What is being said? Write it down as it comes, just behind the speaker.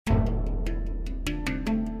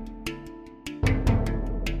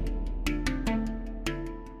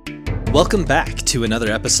Welcome back to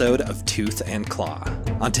another episode of Tooth and Claw.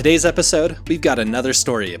 On today's episode, we've got another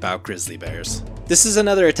story about grizzly bears. This is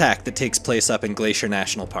another attack that takes place up in Glacier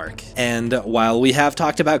National Park. And while we have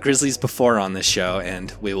talked about grizzlies before on this show,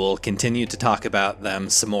 and we will continue to talk about them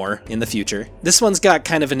some more in the future, this one's got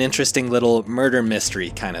kind of an interesting little murder mystery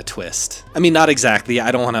kind of twist. I mean, not exactly,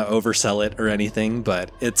 I don't want to oversell it or anything,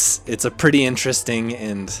 but it's a pretty interesting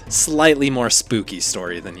and slightly more spooky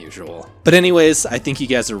story than usual. But anyways, I think you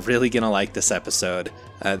guys are really going to like this episode.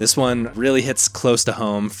 This one really hits close to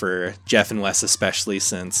home for Jeff and Wes especially,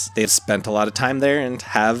 since they've spent a lot of time there and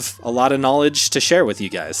have a lot of knowledge to share with you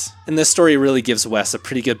guys. And this story really gives Wes a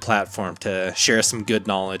pretty good platform to share some good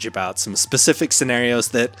knowledge about some specific scenarios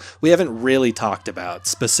that we haven't really talked about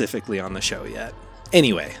specifically on the show yet.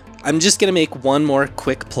 Anyway, I'm just going to make one more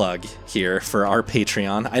quick plug here for our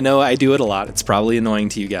Patreon. I know I do it a lot. It's probably annoying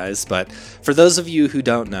to you guys, but for those of you who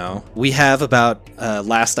don't know, we have about,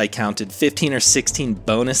 last I counted, 15 or 16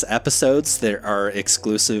 bonus episodes that are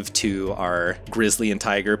exclusive to our Grizzly and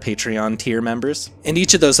Tiger Patreon tier members. And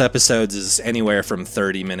each of those episodes is anywhere from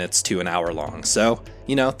 30 minutes to an hour long. So,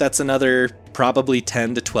 you know, that's another probably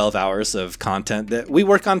 10 to 12 hours of content that we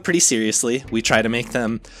work on pretty seriously. We try to make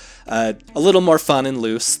them a little more fun and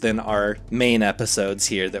loose than our main episodes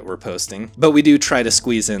here that we're posting. But we do try to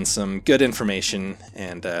squeeze in some good information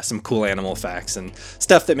and some cool animal facts and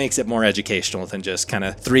stuff that makes it more educational than just kind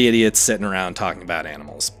of three idiots sitting around talking about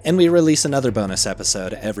animals. And we release another bonus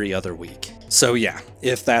episode every other week. So yeah,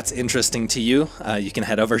 if that's interesting to you, you can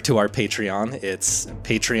head over to our Patreon. It's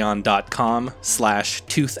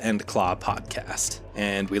patreon.com/toothandclawpodcast.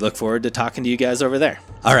 And we look forward to talking to you guys over there.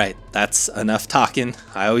 All right, that's enough talking.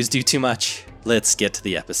 I always do too much. Let's get to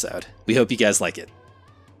the episode. We hope you guys like it.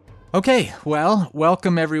 Okay, well,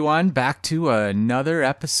 welcome everyone back to another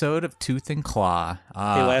episode of Tooth and Claw.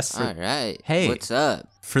 Hey, Wes. All right. Hey. What's up?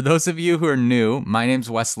 For those of you who are new, my name's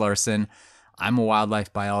Wes Larson. I'm a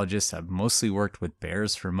wildlife biologist. I've mostly worked with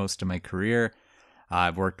bears for most of my career.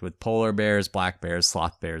 I've worked with polar bears, black bears,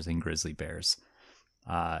 sloth bears, and grizzly bears.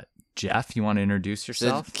 Jeff, you want to introduce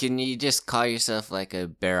yourself? So can you just call yourself like a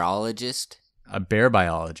bearologist? A bear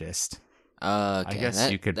biologist. Okay, I guess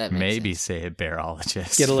you could maybe say a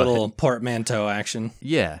bearologist. Get a little portmanteau action.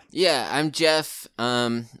 Yeah. Yeah, I'm Jeff.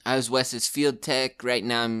 I was Wes's field tech. Right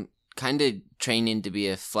now I'm kind of training to be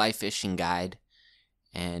a fly fishing guide.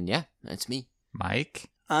 And yeah, that's me. Mike?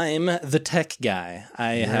 I'm the tech guy.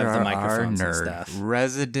 I have the microphones and stuff.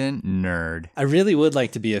 Resident nerd. I really would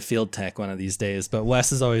like to be a field tech one of these days, but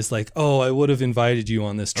Wes is always like, oh, I would have invited you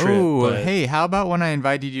on this trip. Oh, but... hey, how about when I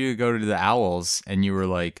invited you to go to the Owls and you were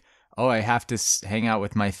like, oh, I have to hang out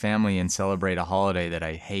with my family and celebrate a holiday that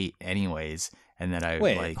I hate anyways. And then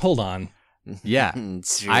Wait, hold on. Yeah.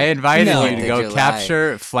 I invited you to go July.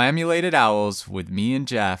 capture flammulated owls with me and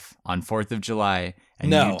Jeff on 4th of July.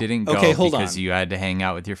 And you didn't go because you had to hang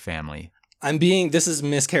out with your family. This is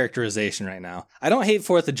mischaracterization right now. I don't hate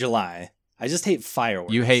 4th of July. I just hate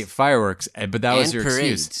fireworks. You hate fireworks, but that was your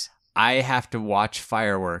parades. excuse. I have to watch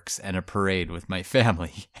fireworks and a parade with my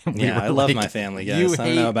family. I love my family, guys. I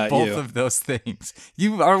don't know about both of those things.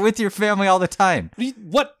 You are with your family all the time.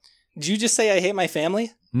 What? Did you just say I hate my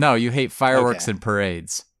family? No, you hate fireworks and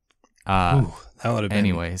parades. Ooh, that would have been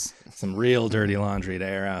anyways. Some real dirty laundry to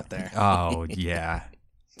air out there. Oh, yeah.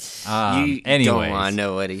 You don't want to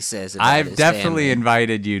know what he says about I've his definitely family.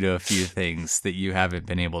 invited you to a few things that you haven't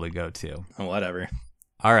been able to go to. Oh, whatever.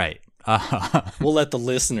 All right. We'll let the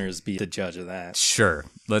listeners be the judge of that. Sure.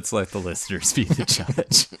 Let's let the listeners be the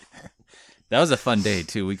judge. That was a fun day,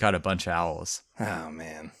 too. We caught a bunch of owls. Oh,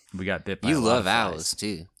 man. We got bit by You a lot love of flies. owls,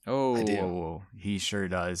 too. Oh, I do. He sure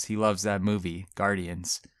does. He loves that movie,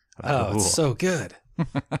 Guardians. Oh, it's so good.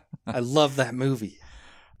 I love that movie.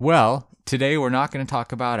 Well, today we're not going to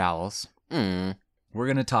talk about owls. Mm. We're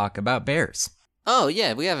going to talk about bears. Oh,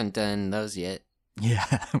 yeah, we haven't done those yet.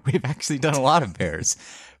 Yeah, we've actually done a lot of bears.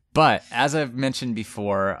 But as I've mentioned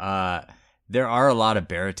before, there are a lot of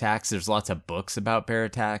bear attacks. There's lots of books about bear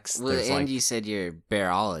attacks. Well, and you said you're a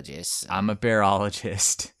bearologist. I'm a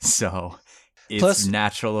bearologist, so it's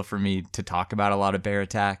natural for me to talk about a lot of bear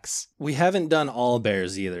attacks. We haven't done all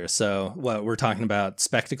bears either. So what, we're talking about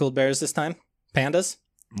spectacled bears this time? Pandas?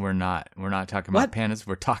 We're not talking about pandas.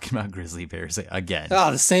 We're talking about grizzly bears again.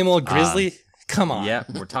 Oh, the same old grizzly? Come on. Yeah,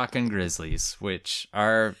 we're talking grizzlies, which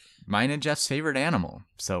are mine and Jeff's favorite animal.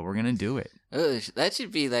 So we're going to do it. Oh, that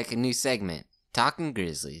should be like a new segment. Talking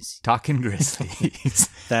Grizzlies. Talking grizzlies.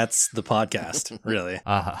 That's the podcast, really.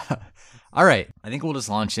 All right. I think we'll just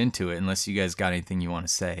launch into it unless you guys got anything you want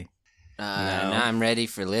to say. Now I'm ready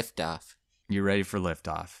for liftoff. You're ready for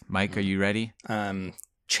liftoff. Mike, are you ready?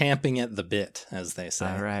 champing at the bit, as they say.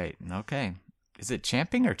 All right. Okay. Is it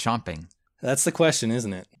champing or chomping? That's the question,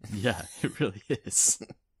 isn't it? Yeah, it really is.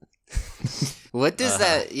 What does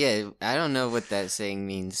that? Yeah, I don't know what that saying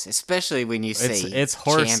means, especially when you say it's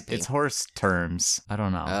horse. champing. It's horse terms. I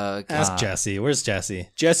don't know. Okay. Ask Jesse. Where's Jesse?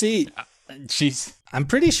 Jesse, She's. I'm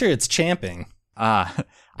pretty sure it's champing. I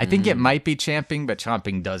think it might be champing, but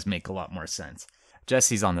chomping does make a lot more sense.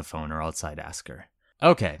 Jesse's on the phone, or outside. Ask her.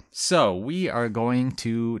 Okay, so we are going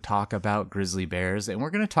to talk about grizzly bears, and we're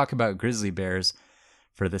going to talk about grizzly bears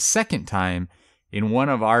for the second time in one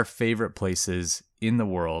of our favorite places in the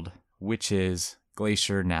world, which is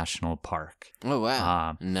Glacier National Park. Oh,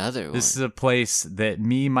 wow. Another one. This is a place that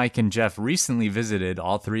me, Mike, and Jeff recently visited,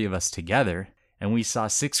 all three of us together, and we saw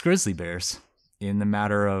 6 grizzly bears in the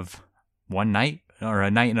matter of one night, or a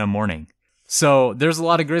night and a morning. So there's a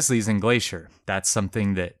lot of grizzlies in Glacier. That's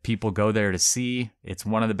something that people go there to see. It's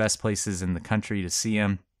one of the best places in the country to see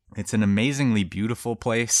them. It's an amazingly beautiful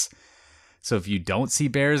place. So if you don't see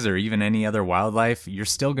bears or even any other wildlife, you're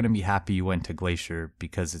still going to be happy you went to Glacier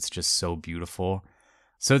because it's just so beautiful.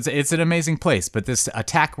 So it's an amazing place. But this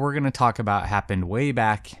attack we're going to talk about happened way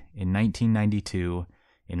back in 1992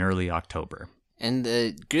 in early October. And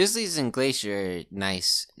the grizzlies in Glacier are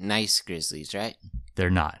nice grizzlies, right? They're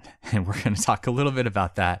not. And we're going to talk a little bit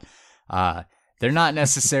about that. They're not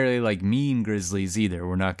necessarily like mean grizzlies either.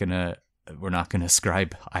 We're not going to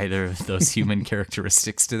ascribe either of those human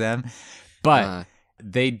characteristics to them. But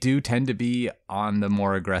they do tend to be on the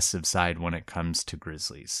more aggressive side when it comes to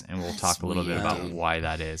grizzlies. And we'll talk a little bit about why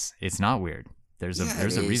that is. It's not weird. There's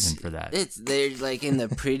a reason for that. They're like in the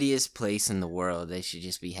prettiest place in the world. They should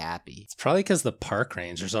just be happy. It's probably because the park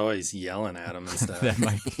ranger's always yelling at them and stuff. That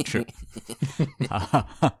might be true.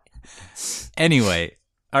 Anyway,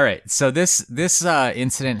 all right. So this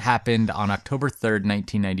incident happened on October 3rd,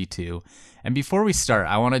 1992. And before we start,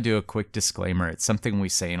 I want to do a quick disclaimer. It's something we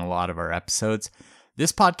say in a lot of our episodes.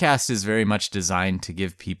 This podcast is very much designed to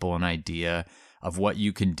give people an idea of what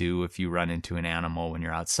you can do if you run into an animal when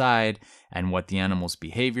you're outside and what the animal's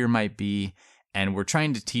behavior might be. And we're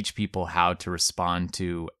trying to teach people how to respond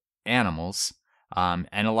to animals. And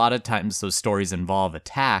a lot of times those stories involve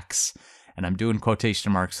attacks, and I'm doing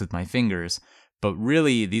quotation marks with my fingers, but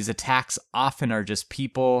really these attacks often are just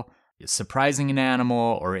people surprising an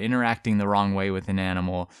animal or interacting the wrong way with an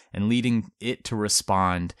animal and leading it to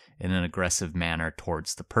respond in an aggressive manner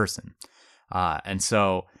towards the person. And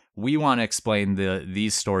so we want to explain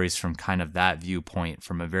these stories from kind of that viewpoint,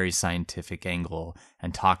 from a very scientific angle,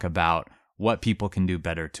 and talk about what people can do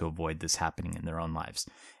better to avoid this happening in their own lives.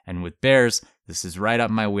 And with bears, this is right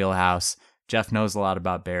up my wheelhouse. Jeff knows a lot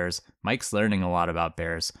about bears. Mike's learning a lot about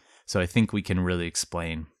bears. So I think we can really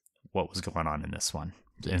explain what was going on in this one.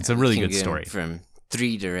 And it's a really good story. From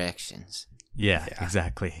 3 directions. Yeah,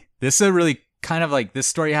 exactly. This is a really kind of like, this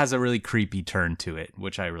story has a really creepy turn to it,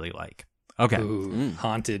 which I really like. Okay. Ooh,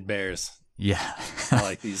 haunted bears. Yeah. I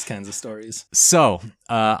like these kinds of stories. So,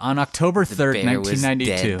 on October 3rd, bear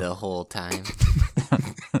 1992. Was dead the whole time.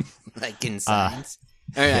 Like in Signs.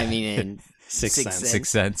 Or I mean in Sixth Sense.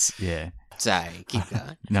 Sixth Sense, yeah. Sorry, keep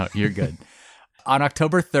going. No, you're good. On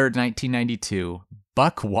October 3rd, 1992,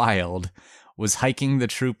 Buck Wild was hiking the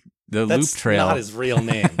loop trail. That's not his real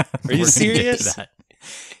name. Are you serious?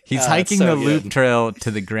 He's hiking the loop trail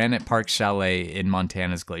to the Granite Park Chalet in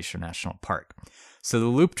Montana's Glacier National Park. So the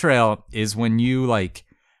loop trail is when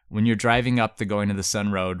you're driving up the Going to the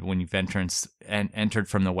Sun Road, when you've entered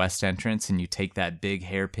from the west entrance and you take that big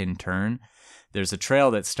hairpin turn, there's a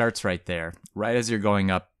trail that starts right there, right as you're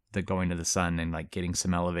going up the Going to the Sun and like getting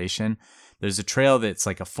some elevation. There's a trail that's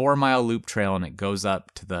like a 4-mile loop trail, and it goes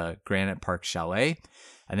up to the Granite Park Chalet.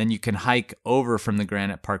 And then you can hike over from the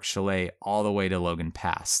Granite Park Chalet all the way to Logan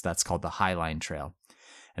Pass. That's called the Highline Trail.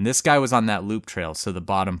 And this guy was on that loop trail, so the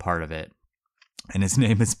bottom part of it. And his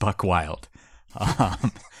name is Buck Wild.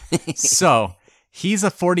 So he's a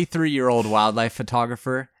 43-year-old wildlife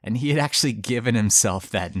photographer, and he had actually given himself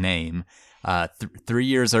that name 3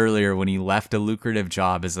 years earlier when he left a lucrative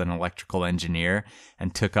job as an electrical engineer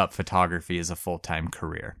and took up photography as a full-time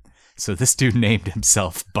career. So this dude named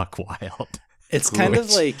himself Buck Wild. It's kind of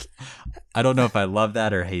like, I don't know if I love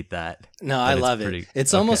that or hate that. No, I love it.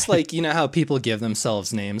 It's almost like, you know how people give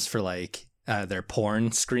themselves names for like their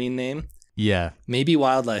porn screen name? Yeah. Maybe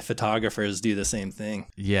wildlife photographers do the same thing.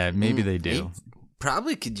 Yeah, maybe they do.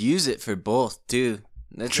 Probably could use it for both too.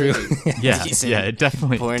 That's true. Yeah, it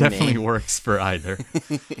definitely works for either.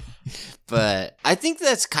 But I think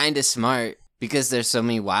that's kind of smart because there's so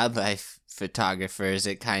many wildlife photographers.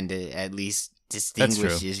 It kind of at least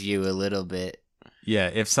distinguishes you a little bit.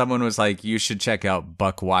 Yeah, if someone was like, you should check out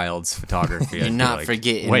Buck Wild's photography. You're I'd be not like,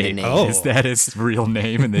 forgetting wait, the name. Oh. is that his real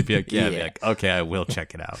name? And they'd be like, yeah. I'd be Yeah. like, okay, I will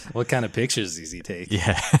check it out. What kind of pictures does he take?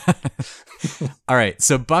 Yeah. All right.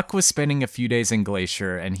 So Buck was spending a few days in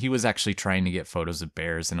Glacier, and he was actually trying to get photos of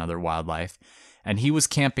bears and other wildlife. And he was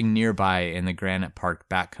camping nearby in the Granite Park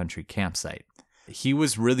backcountry campsite. He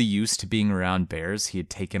was really used to being around bears. He had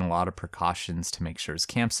taken a lot of precautions to make sure his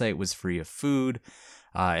campsite was free of food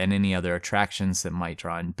and any other attractions that might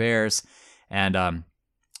draw in bears. And on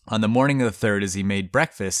the morning of the 3rd, as he made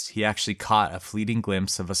breakfast, he actually caught a fleeting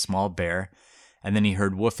glimpse of a small bear, and then he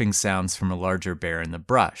heard woofing sounds from a larger bear in the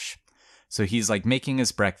brush. So he's like making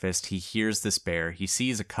his breakfast. He hears this bear. He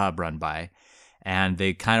sees a cub run by, and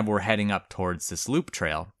they kind of were heading up towards this loop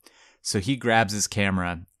trail. So he grabs his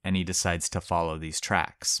camera and he decides to follow these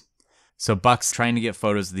tracks. So Buck's trying to get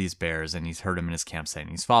photos of these bears, and he's heard them in his campsite,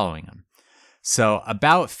 and he's following them. So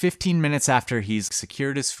about 15 minutes after he's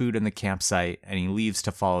secured his food in the campsite and he leaves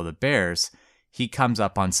to follow the bears, he comes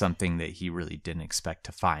up on something that he really didn't expect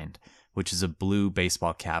to find, which is a blue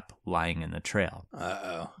baseball cap lying in the trail.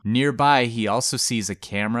 Uh-oh. Nearby, he also sees a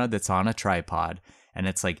camera that's on a tripod, and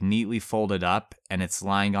it's like neatly folded up, and it's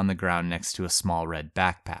lying on the ground next to a small red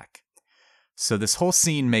backpack. So this whole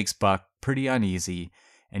scene makes Buck pretty uneasy,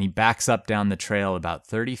 and he backs up down the trail about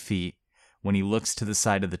 30 feet when he looks to the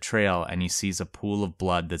side of the trail and he sees a pool of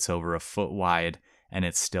blood that's over a foot wide, and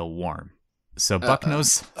it's still warm. So Buck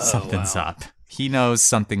knows something's up. He knows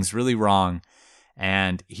something's really wrong,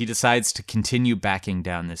 and he decides to continue backing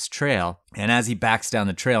down this trail. And as he backs down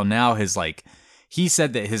the trail, now he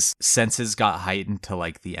said that his senses got heightened to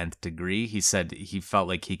like the nth degree. He said he felt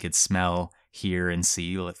like he could smell, hear, and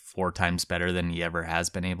see 4 times better than he ever has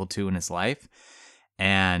been able to in his life.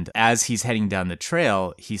 And as he's heading down the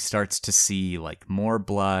trail, he starts to see like more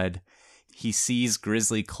blood. He sees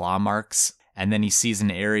grizzly claw marks, and then he sees an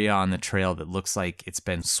area on the trail that looks like it's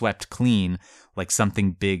been swept clean, like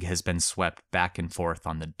something big has been swept back and forth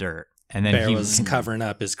on the dirt. And then Bear he was covering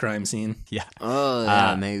up his crime scene. Yeah. Oh,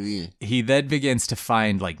 yeah, maybe. He then begins to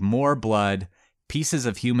find like more blood, pieces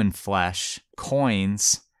of human flesh,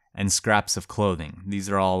 coins, and scraps of clothing. These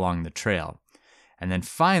are all along the trail. And then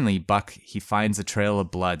finally, Buck, he finds a trail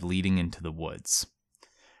of blood leading into the woods.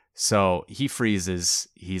 So he freezes.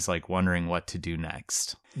 He's like wondering what to do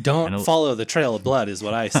next. Don't follow the trail of blood is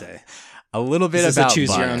what I say. A little bit This is about a choose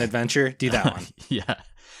Buck. your own adventure. Do that one. Yeah.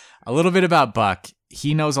 A little bit about Buck.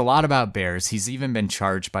 He knows a lot about bears. He's even been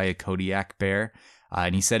charged by a Kodiak bear.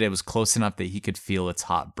 And he said it was close enough that he could feel its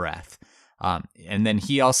hot breath. And then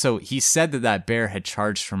he said that bear had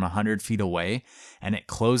charged from 100 feet away, and it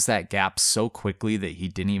closed that gap so quickly that he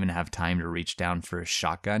didn't even have time to reach down for his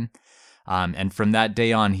shotgun. And from that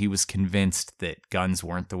day on, he was convinced that guns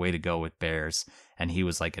weren't the way to go with bears, and he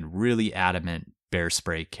was like a really adamant bear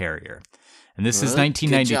spray carrier. And this is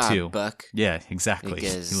 1992. Good job, Buck. Yeah, exactly.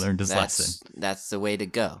 Because he learned his lesson. That's the way to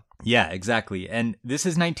go. Yeah, exactly. And this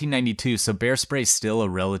is 1992, so bear spray is still a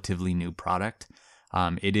relatively new product.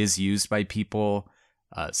 It is used by people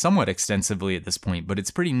somewhat extensively at this point, but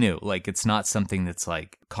it's pretty new. Like, it's not something that's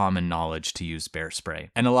like common knowledge to use bear spray.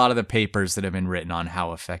 And a lot of the papers that have been written on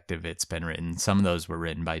how effective it's been written, some of those were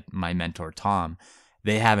written by my mentor, Tom.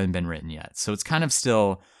 They haven't been written yet. So it's kind of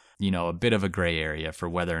still, a bit of a gray area for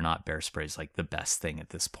whether or not bear spray is like the best thing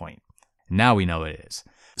at this point. Now we know it is.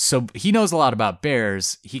 So he knows a lot about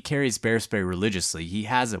bears. He carries bear spray religiously. He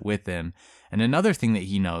has it with him. And another thing that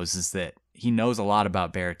he knows is that he knows a lot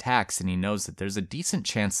about bear attacks, and he knows that there's a decent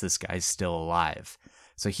chance this guy's still alive.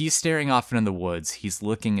 So he's staring off into the woods. He's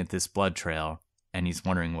looking at this blood trail, and he's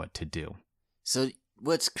wondering what to do. So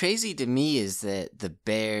what's crazy to me is that the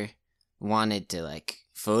bear wanted to like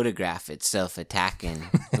photograph itself attacking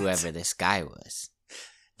whoever this guy was.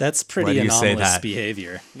 That's Why pretty do you say anomalous that?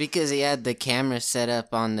 behavior. Because he had the camera set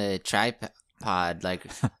up on the tripod, like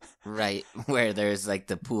right where there's like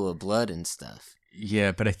the pool of blood and stuff.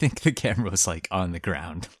 Yeah, but I think the camera was like on the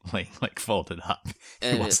ground, like folded up.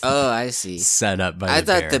 It wasn't I see. set up by I the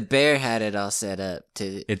thought bear. the bear had it all set up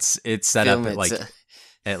to. It's set up film at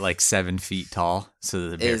it, like 7 feet tall, so that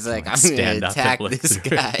the bear It's can like, like, I'm stand gonna up attack and look this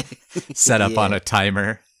through it. guy. Set up on Yeah. a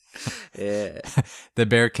timer. Yeah. The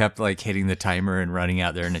bear kept like hitting the timer and running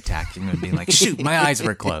out there and attacking him and being like, shoot, my eyes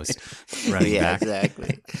were closed. Running Yeah, back.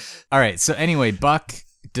 exactly. All right. So anyway, Buck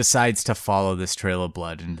decides to follow this trail of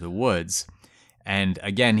blood into the woods. And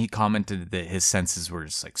again, he commented that his senses were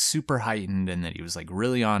just like super heightened and that he was like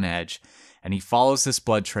really on edge. And he follows this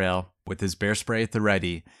blood trail with his bear spray at the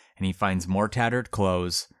ready, and he finds more tattered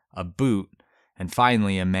clothes, a boot, and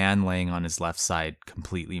finally a man laying on his left side,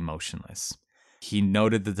 completely motionless. He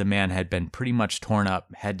noted that the man had been pretty much torn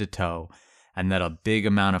up head to toe, and that a big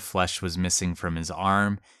amount of flesh was missing from his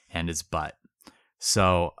arm and his butt.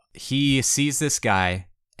 So he sees this guy,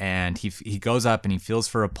 and he goes up and he feels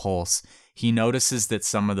for a pulse. He notices that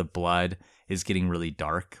some of the blood is getting really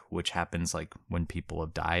dark, which happens like when people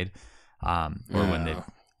have died, when they.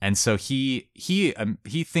 And so he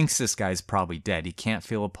thinks this guy's probably dead. He can't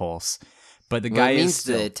feel a pulse, but the guy means is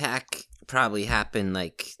still... the attack probably happened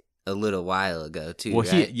like a little while ago too. Well,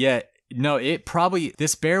 right?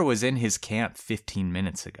 This bear was in his camp 15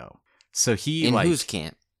 minutes ago. So he in whose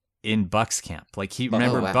camp? In Buck's camp. Like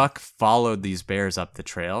Wow. Buck followed these bears up the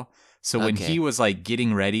trail. So when Okay. he was like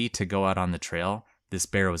getting ready to go out on the trail, this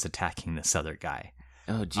bear was attacking this other guy.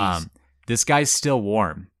 Oh, jeez. This guy's still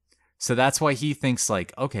warm. So that's why he thinks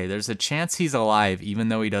like, okay, there's a chance he's alive, even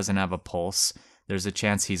though he doesn't have a pulse. There's a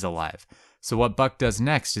chance he's alive. So what Buck does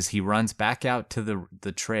next is he runs back out to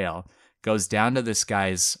the trail, goes down to this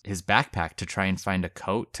guy's his backpack to try and find a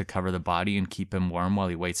coat to cover the body and keep him warm while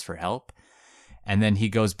he waits for help. And then he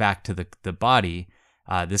goes back to the body.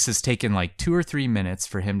 This has taken like 2 or 3 minutes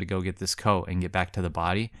for him to go get this coat and get back to the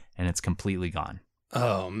body, and it's completely gone.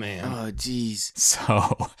 Oh, man. Oh, jeez.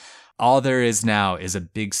 So all there is now is a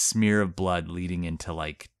big smear of blood leading into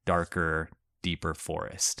like darker, deeper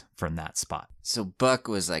forest from that spot. So Buck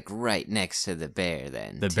was like right next to the bear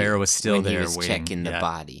then. The bear was still when there he was waiting. checking the Yeah,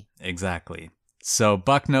 body. Exactly. So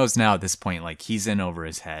Buck knows now at this point, like he's in over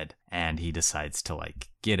his head, and he decides to like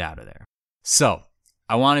get out of there. So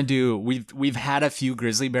I want to do, we've had a few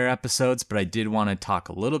grizzly bear episodes, but I did want to talk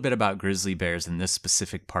a little bit about grizzly bears in this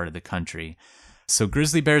specific part of the country. So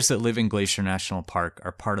grizzly bears that live in Glacier National Park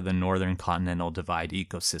are part of the Northern Continental Divide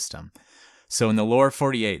ecosystem. So in the lower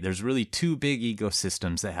 48, there's really 2 big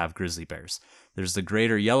ecosystems that have grizzly bears. There's the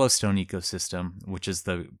greater Yellowstone ecosystem, which is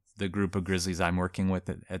the group of grizzlies I'm working with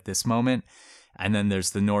at this moment. And then there's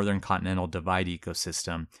the Northern Continental Divide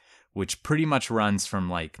ecosystem, which pretty much runs from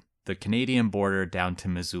like the Canadian border down to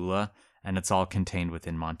Missoula, and it's all contained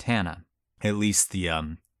within Montana. At least the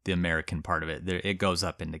American part of it. It goes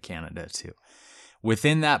up into Canada too.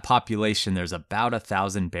 Within that population, there's about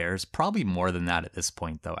 1,000 bears, probably more than that at this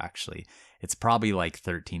point, though, actually. It's probably like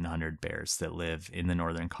 1,300 bears that live in the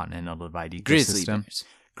Northern Continental Divide ecosystem. Grizzly bears.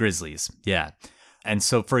 Grizzlies, yeah. And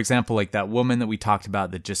so, for example, like that woman that we talked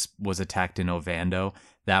about that just was attacked in Ovando,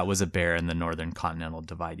 that was a bear in the Northern Continental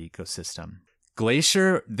Divide ecosystem.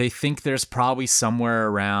 Glacier, they think there's probably somewhere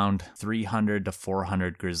around 300 to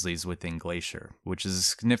 400 grizzlies within Glacier, which is a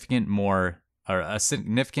significant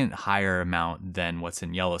higher amount than what's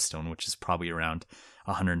in Yellowstone, which is probably around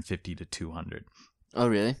 150 to 200. Oh,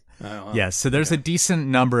 really? Oh, wow. Yeah, so there's a decent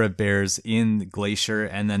number of bears in Glacier,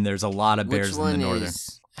 and then there's a lot of bears in the northern.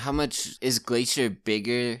 How much is Glacier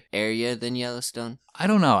bigger area than Yellowstone? I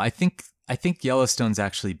don't know. I think Yellowstone's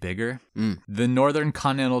actually bigger. The Northern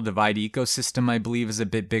Continental Divide ecosystem, I believe, is a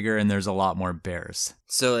bit bigger, and there's a lot more bears.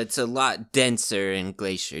 So it's a lot denser in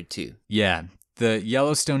Glacier, too. Yeah. The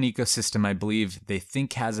Yellowstone ecosystem, I believe, they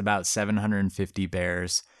think has about 750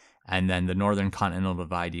 bears, and then the Northern Continental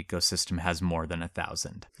Divide ecosystem has more than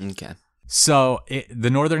 1,000. Okay. So the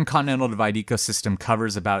Northern Continental Divide ecosystem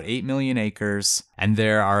covers about 8 million acres, and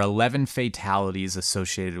there are 11 fatalities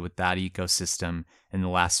associated with that ecosystem in the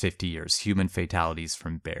last 50 years, human fatalities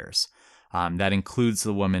from bears. That includes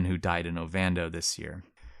the woman who died in Ovando this year.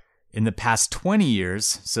 In the past 20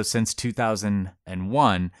 years, so since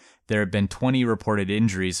 2001, there have been 20 reported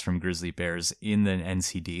injuries from grizzly bears in the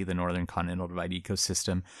NCD, the Northern Continental Divide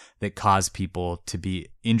ecosystem, that caused people to be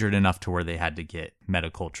injured enough to where they had to get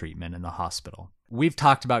medical treatment in the hospital. We've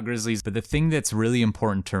talked about grizzlies, but the thing that's really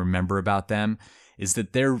important to remember about them is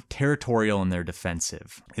that they're territorial and they're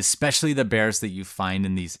defensive, especially the bears that you find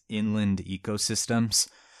in these inland ecosystems.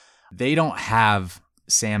 They don't have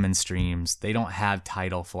salmon streams. They don't have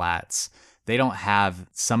tidal flats. They don't have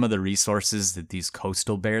some of the resources that these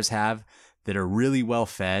coastal bears have that are really well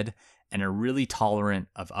fed and are really tolerant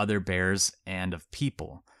of other bears and of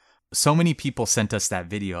people. So many people sent us that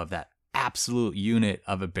video of that absolute unit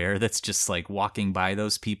of a bear that's just like walking by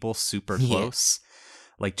those people super close.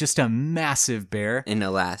 Like just a massive bear. In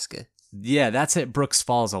Alaska. Yeah, that's at Brooks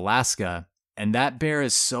Falls, Alaska. And that bear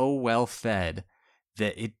is so well fed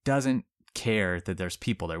that it doesn't care that there's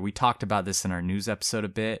people there. We talked about this in our news episode a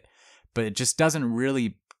bit, but it just doesn't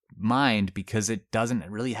really mind because it doesn't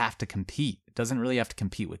really have to compete. It doesn't really have to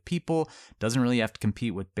compete with people, doesn't really have to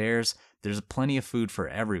compete with bears. There's plenty of food for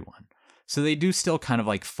everyone. So they do still kind of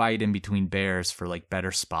like fight in between bears for like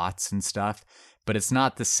better spots and stuff, but it's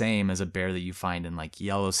not the same as a bear that you find in like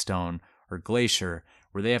Yellowstone or Glacier,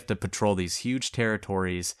 where they have to patrol these huge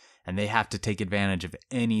territories and they have to take advantage of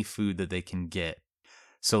any food that they can get.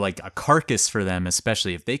 So like a carcass for them,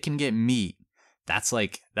 especially if they can get meat that's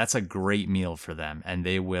a great meal for them, and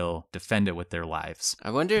they will defend it with their lives.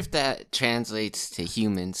 I wonder if that translates to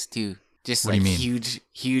humans too. Just What do like you mean?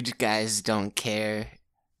 huge guys don't care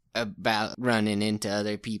about running into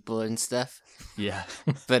other people and stuff. Yeah.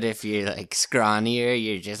 But if you're like scrawnier,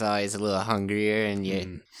 you're just always a little hungrier and Yeah,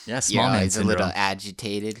 you're small man always a little syndrome.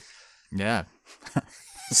 agitated. Yeah.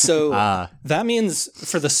 So that means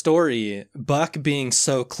for the story, Buck being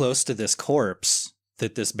so close to this corpse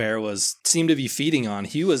that this bear seemed to be feeding on,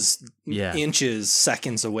 he was inches,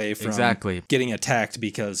 seconds away from getting attacked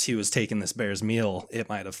because he was taking this bear's meal, it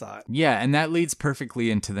might have thought. Yeah, and that leads perfectly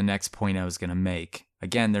into the next point I was going to make.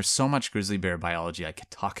 Again, there's so much grizzly bear biology I could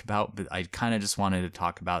talk about, but I kind of just wanted to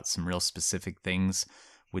talk about some real specific things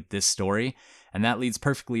with this story. And that leads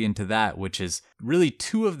perfectly into that, which is really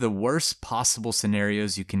two of the worst possible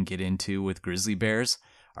scenarios you can get into with grizzly bears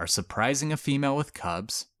are surprising a female with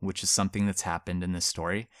cubs, which is something that's happened in this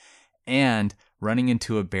story, and running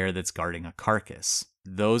into a bear that's guarding a carcass.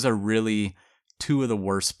 Those are really two of the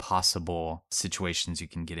worst possible situations you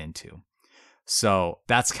can get into. So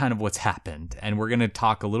that's kind of what's happened. And we're going to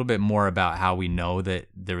talk a little bit more about how we know that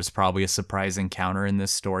there was probably a surprise encounter in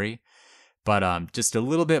this story. But just a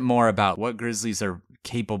little bit more about what grizzlies are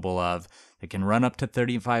capable of. They can run up to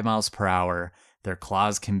 35 miles per hour. Their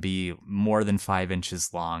claws can be more than 5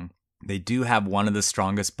 inches long. They do have one of the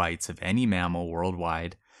strongest bites of any mammal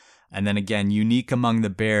worldwide. And then again, unique among the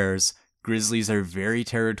bears, grizzlies are very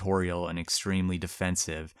territorial and extremely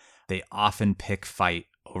defensive. They often pick fight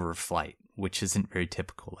over flight, which isn't very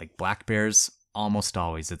typical. Like black bears, almost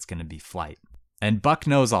always it's going to be flight. And Buck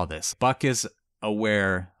knows all this. Buck is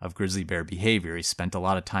aware of grizzly bear behavior. He spent a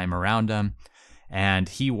lot of time around them, and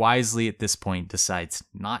he wisely at this point decides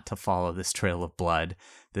not to follow this trail of blood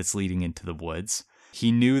that's leading into the woods.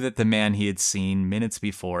 He knew that the man he had seen minutes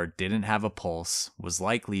before didn't have a pulse, was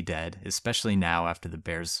likely dead, especially now after the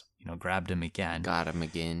bears, grabbed him again. Got him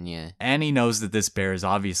again, yeah. And he knows that this bear is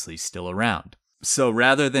obviously still around. So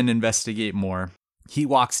rather than investigate more, he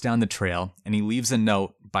walks down the trail and he leaves a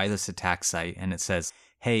note by this attack site, and it says,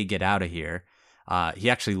 "Hey, get out of here." He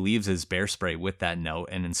actually leaves his bear spray with that note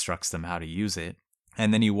and instructs them how to use it.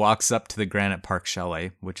 And then he walks up to the Granite Park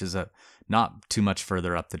Chalet, which is not too much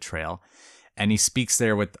further up the trail. And he speaks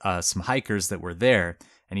there with some hikers that were there.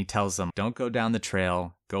 And he tells them, don't go down the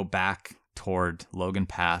trail, go back toward Logan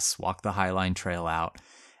Pass, walk the Highline Trail out,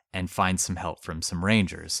 and find some help from some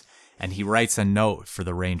rangers. And he writes a note for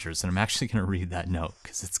the rangers. And I'm actually going to read that note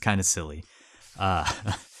because it's kind of silly.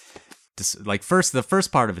 The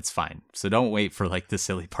first part of it's fine, so don't wait for the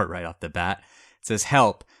silly part right off the bat. It says,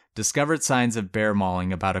 "Help, discovered signs of bear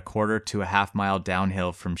mauling about a quarter to a half mile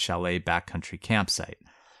downhill from Chalet backcountry campsite.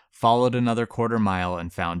 Followed another quarter mile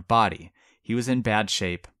and found body. He was in bad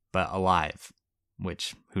shape, but alive."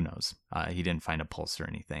 Which, who knows? He didn't find a pulse or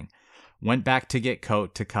anything. "Went back to get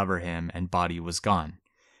coat to cover him, and body was gone.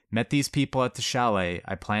 Met these people at the chalet.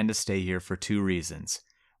 I plan to stay here for 2 reasons.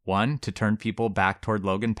 1, to turn people back toward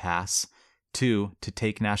Logan Pass. 2, to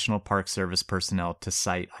take National Park Service personnel to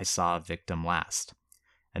site I saw a victim last."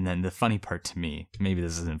 And then the funny part to me, maybe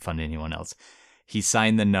this isn't fun to anyone else, he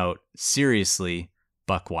signed the note, "Seriously,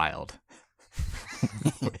 Buck Wild."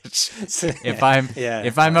 Which, if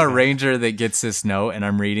I'm a ranger that gets this note and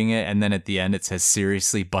I'm reading it, and then at the end it says,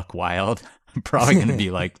 "Seriously, Buck Wild," I'm probably going to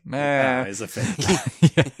be like, It's a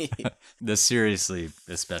fake. The seriously,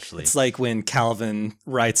 especially. It's like when Calvin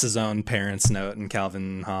writes his own parents' note in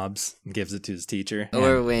Calvin Hobbes and gives it to his teacher.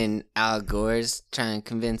 Or when Al Gore's trying to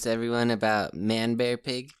convince everyone about Man Bear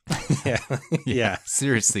Pig. Yeah.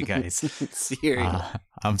 Seriously, guys. Cereal.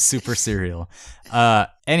 I'm super serial.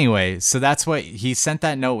 Anyway, so that's what he sent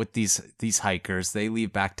that note with these hikers. They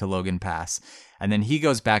leave back to Logan Pass, and then he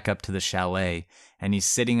goes back up to the chalet, and he's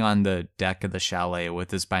sitting on the deck of the chalet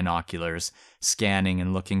with his binoculars, scanning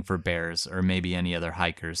and looking for bears or maybe any other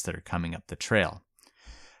hikers that are coming up the trail.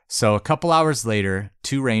 So a couple hours later,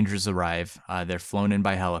 2 rangers arrive. They're flown in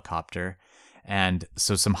by helicopter. And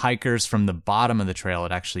so some hikers from the bottom of the trail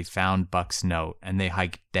had actually found Buck's note, and they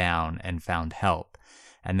hiked down and found help.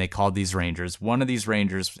 And they called these rangers. One of these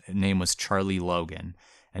rangers' name was Charlie Logan,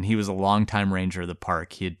 and he was a longtime ranger of the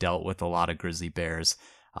park. He had dealt with a lot of grizzly bears,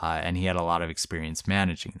 and he had a lot of experience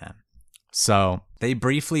managing them. So they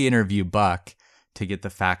briefly interview Buck to get the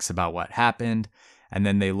facts about what happened, and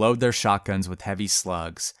then they load their shotguns with heavy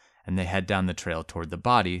slugs, and they head down the trail toward the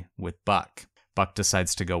body with Buck. Buck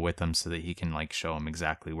decides to go with them so that he can show him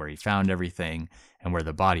exactly where he found everything and where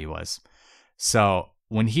the body was. So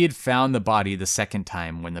when he had found the body the second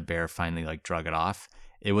time, when the bear finally drug it off,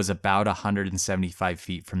 it was about 175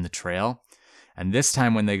 feet from the trail. And this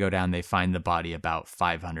time when they go down, they find the body about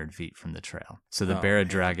 500 feet from the trail. So the bear had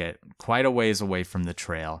dragged it quite a ways away from the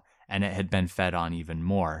trail, and it had been fed on even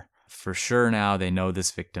more. For sure now, they know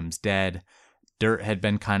this victim's dead. Dirt had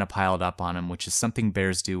been kind of piled up on him, which is something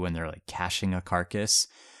bears do when they're like caching a carcass.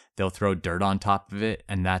 They'll throw dirt on top of it,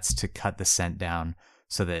 and that's to cut the scent down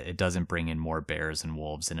so that it doesn't bring in more bears and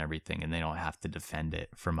wolves and everything, and they don't have to defend it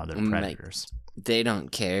from other predators. They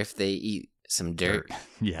don't care if they eat some dirt.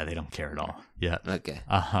 Yeah, they don't care at all. Yeah. Okay.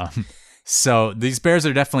 So these bears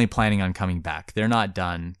are definitely planning on coming back. They're not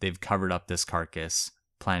done. They've covered up this carcass,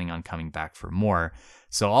 planning on coming back for more.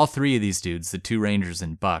 So all three of these dudes, the two rangers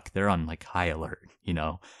and Buck, they're on like high alert, you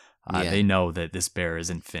know. They know that this bear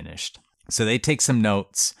isn't finished. So they take some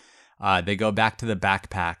notes. They go back to the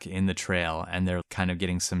backpack in the trail, and they're kind of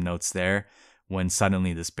getting some notes there when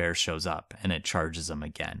suddenly this bear shows up and it charges them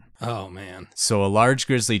again. Oh, man. So a large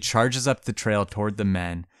grizzly charges up the trail toward the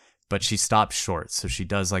men, but she stops short. So she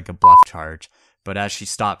does like a bluff charge. But as she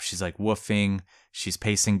stops, she's like woofing. She's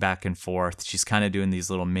pacing back and forth. She's kind of doing these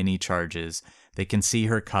little mini charges. They can see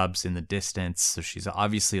her cubs in the distance. So she's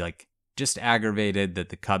obviously like just aggravated that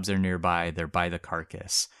the cubs are nearby. They're by the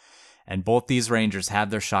carcass. And both these rangers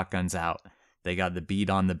have their shotguns out. They got the bead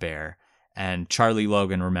on the bear. And Charlie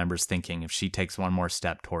Logan remembers thinking, if she takes one more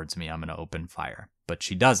step towards me, I'm going to open fire. But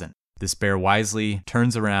she doesn't. This bear wisely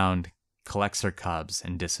turns around, collects her cubs,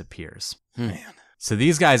 and disappears. Man. So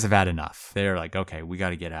these guys have had enough. They're like, okay, we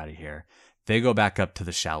got to get out of here. They go back up to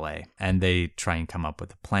the chalet, and they try and come up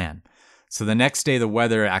with a plan. So the next day, the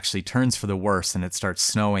weather actually turns for the worse, and it starts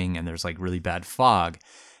snowing, and there's like really bad fog.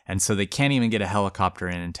 And so they can't even get a helicopter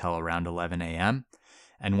in until around 11 a.m.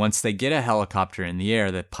 And once they get a helicopter in the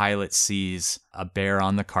air, the pilot sees a bear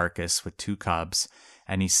on the carcass with two cubs,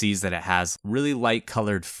 and he sees that it has really light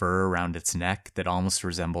colored fur around its neck that almost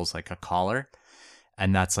resembles like a collar.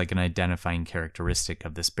 And that's like an identifying characteristic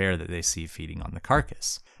of this bear that they see feeding on the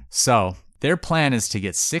carcass. So their plan is to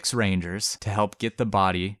get 6 rangers to help get the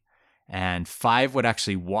body, and 5 would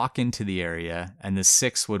actually walk into the area, and the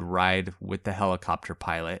 6 would ride with the helicopter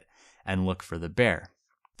pilot and look for the bear.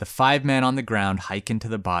 The 5 men on the ground hike into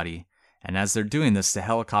the body, and as they're doing this, the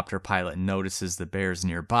helicopter pilot notices the bears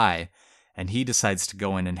nearby, and he decides to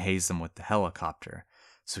go in and haze them with the helicopter.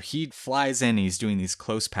 So he flies in, he's doing these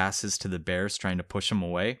close passes to the bears, trying to push them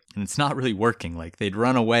away, and it's not really working. Like, they'd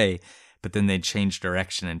run away, but then they'd change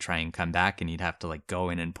direction and try and come back, and he'd have to like go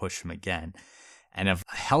in and push them again. And if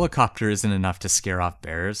a helicopter isn't enough to scare off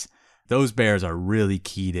bears, those bears are really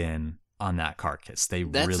keyed in on that carcass. They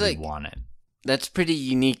really want it. That's pretty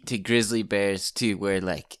unique to grizzly bears too, where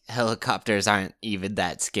like helicopters aren't even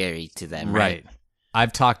that scary to them, right?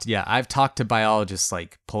 I've talked to biologists,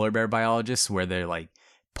 like polar bear biologists, where they're like,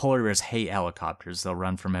 polar bears hate helicopters. They'll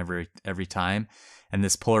run from every time. And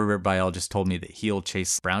this polar bear biologist told me that he'll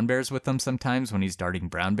chase brown bears with them sometimes when he's darting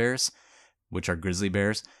brown bears, which are grizzly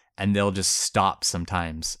bears, and they'll just stop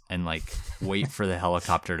sometimes and like wait for the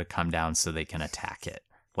helicopter to come down so they can attack it.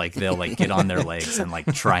 Like they'll like get on their legs and like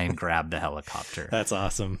try and grab the helicopter. That's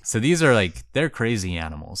awesome. So these are like, they're crazy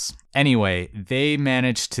animals. Anyway, they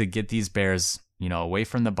managed to get these bears, away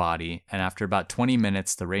from the body. And after about 20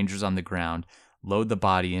 minutes, the rangers on the ground load the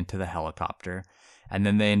body into the helicopter. And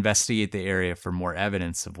then they investigate the area for more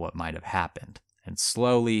evidence of what might have happened. And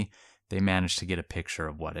slowly, they managed to get a picture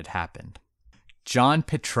of what had happened. John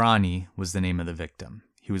Petrani was the name of the victim.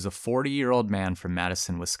 He was a 40-year-old man from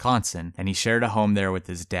Madison, Wisconsin, and he shared a home there with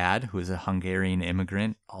his dad, who was a Hungarian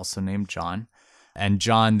immigrant, also named John. And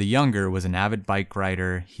John, the younger, was an avid bike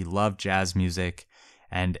rider. He loved jazz music,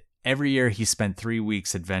 and every year he spent 3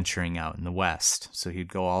 weeks adventuring out in the West. So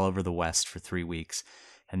he'd go all over the West for 3 weeks.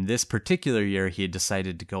 And this particular year, he had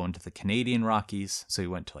decided to go into the Canadian Rockies. So he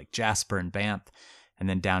went to like Jasper and Banff, and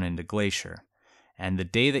then down into Glacier. And the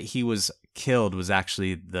day that he was killed was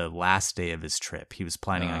actually the last day of his trip. He was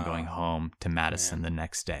planning on going home to Madison the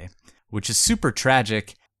next day, which is super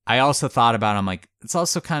tragic. I also thought about, I'm like, it's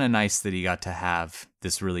also kind of nice that he got to have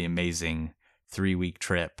this really amazing 3-week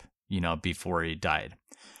trip, before he died.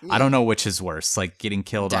 I don't know which is worse, like getting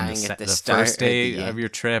killed on the first day of your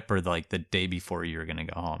trip or like the day before you were going to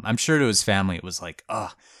go home. I'm sure to his family it was like,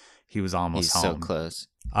 he was almost home. He's so close.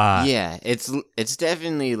 Yeah, it's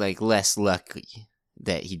definitely like less lucky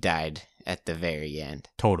that he died at the very end.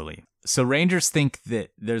 Totally. So rangers think that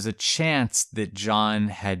there's a chance that John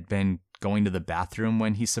had been going to the bathroom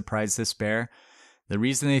when he surprised this bear. The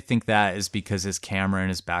reason they think that is because his camera and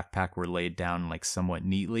his backpack were laid down like somewhat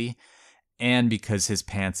neatly, and because his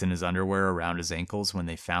pants and his underwear are around his ankles when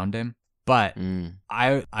they found him. But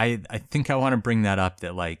I think I want to bring that up,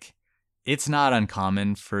 that like it's not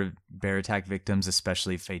uncommon for bear attack victims,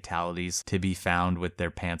 especially fatalities, to be found with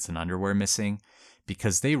their pants and underwear missing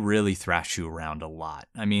because they really thrash you around a lot.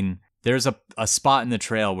 I mean, there's a spot in the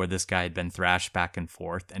trail where this guy had been thrashed back and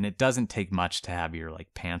forth, and it doesn't take much to have your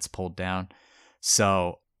like pants pulled down.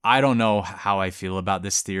 So I don't know how I feel about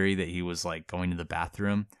this theory that he was like going to the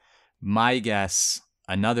bathroom. My guess,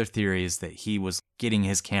 another theory, is that he was getting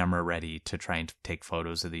his camera ready to try and take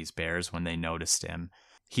photos of these bears when they noticed him.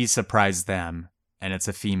 He surprised them, and it's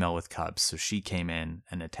a female with cubs, so she came in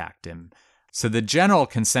and attacked him. So the general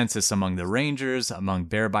consensus among the rangers, among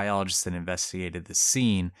bear biologists that investigated the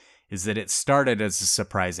scene, is that it started as a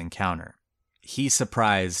surprise encounter. He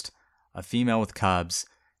surprised a female with cubs,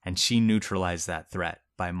 and she neutralized that threat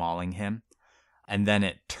by mauling him. And then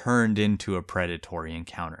it turned into a predatory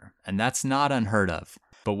encounter. And that's not unheard of.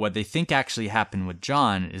 But what they think actually happened with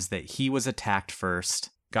John is that he was attacked first,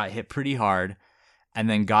 got hit pretty hard, and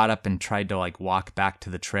then got up and tried to like walk back to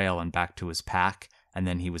the trail and back to his pack, and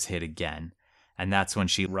then he was hit again. And that's when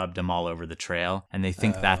she rubbed him all over the trail. And they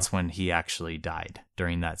think that's when he actually died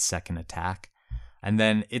during that second attack. And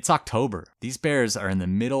then it's October. These bears are in the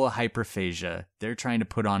middle of hyperphagia. They're trying to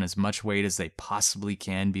put on as much weight as they possibly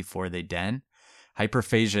can before they den.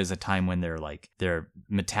 Hyperphagia is a time when their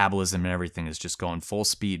metabolism and everything is just going full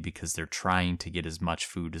speed because they're trying to get as much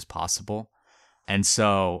food as possible. And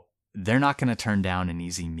so they're not going to turn down an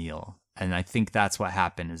easy meal. And I think that's what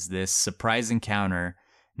happened, is this surprise encounter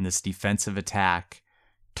and this defensive attack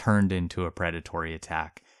turned into a predatory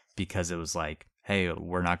attack because it was like, hey,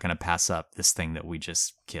 we're not going to pass up this thing that we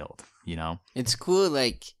just killed, you know? It's cool,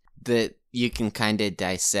 like, that you can kind of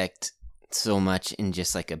dissect so much in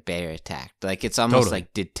just like a bear attack. Like, it's almost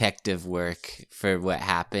like detective work for what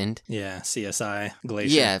happened. Yeah, CSI,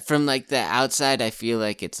 Glacier. Yeah, from like the outside, I feel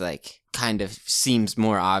like it's like kind of seems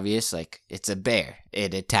more obvious. Like, it's a bear.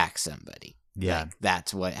 It attacked somebody. Yeah. Like,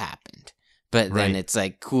 that's what happened. But then it's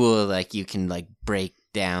like cool, like you can like break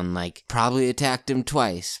down, like probably attacked him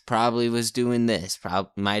twice, probably was doing this,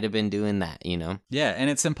 might have been doing that, you know? Yeah, and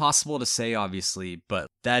it's impossible to say, obviously, but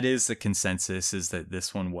that is the consensus, is that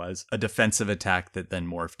this one was a defensive attack that then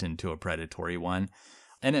morphed into a predatory one.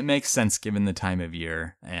 And it makes sense given the time of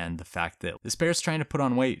year and the fact that this bear's trying to put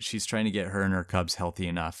on weight. She's trying to get her and her cubs healthy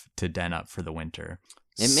enough to den up for the winter.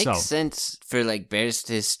 It makes sense for like bears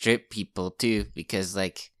to strip people too, because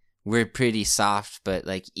like we're pretty soft, but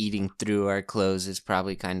like eating through our clothes is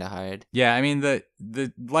probably kind of hard. Yeah, I mean, the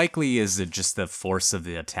likely is that just the force of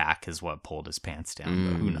the attack is what pulled his pants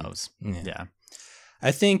down, but who knows? Yeah.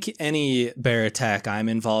 I think any bear attack I'm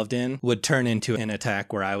involved in would turn into an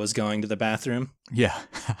attack where I was going to the bathroom. Yeah,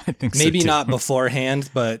 I think so. Maybe too. not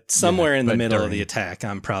beforehand, but somewhere in the middle of the during. attack,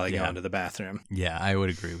 I'm probably going to the bathroom. Yeah, I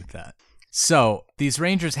would agree with that. So these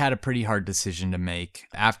rangers had a pretty hard decision to make.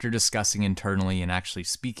 After discussing internally and actually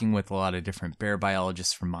speaking with a lot of different bear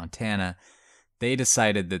biologists from Montana, they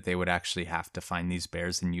decided that they would actually have to find these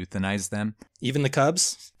bears and euthanize them. Even the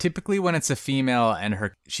cubs? Typically when it's a female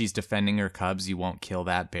and she's defending her cubs, you won't kill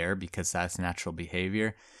that bear because that's natural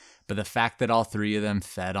behavior. But the fact that all three of them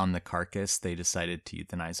fed on the carcass, they decided to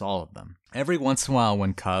euthanize all of them. Every once in a while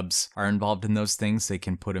when cubs are involved in those things, they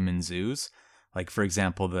can put them in zoos. Like, for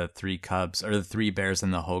example, the three bears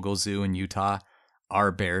in the Hogle Zoo in Utah are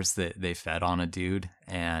bears that they fed on a dude,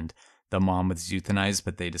 and the mom was euthanized,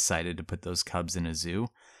 but they decided to put those cubs in a zoo.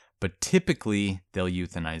 But typically, they'll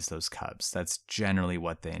euthanize those cubs. That's generally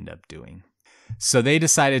what they end up doing. So they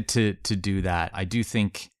decided to do that. I do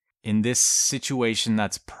think in this situation,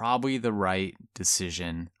 that's probably the right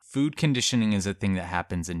decision. Food conditioning is a thing that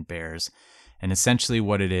happens in bears. And essentially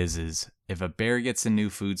what it is if a bear gets a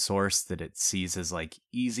new food source that it sees as like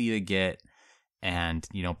easy to get and,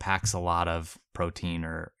 you know, packs a lot of protein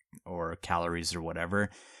or calories or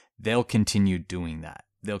whatever, they'll continue doing that.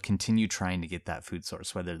 They'll continue trying to get that food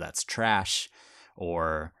source, whether that's trash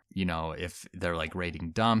or, you know, if they're like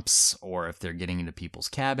raiding dumps or if they're getting into people's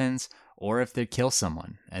cabins or if they kill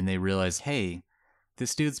someone and they realize, hey,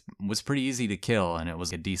 this dude was pretty easy to kill and it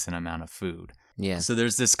was a decent amount of food. Yeah. So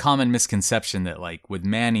there's this common misconception that like with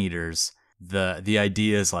man-eaters, the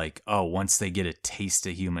idea is like, oh, once they get a taste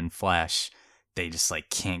of human flesh, they just like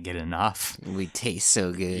can't get enough. We taste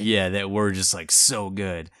so good. Yeah, that we're just like so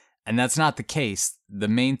good. And that's not the case. The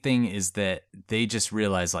main thing is that they just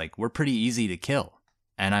realize like we're pretty easy to kill.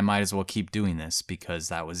 And I might as well keep doing this because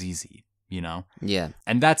that was easy, you know? Yeah.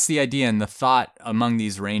 And that's the idea. And the thought among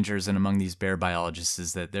these rangers and among these bear biologists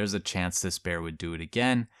is that there's a chance this bear would do it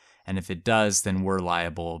again. And if it does, then we're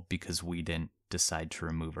liable because we didn't decide to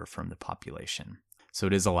remove her from the population. So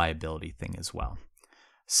it is a liability thing as well.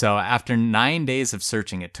 So after 9 days of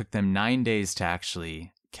searching, it took them 9 days to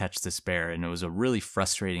actually catch this bear, and it was a really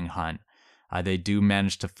frustrating hunt. They do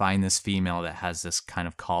manage to find this female that has this kind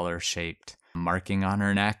of collar-shaped marking on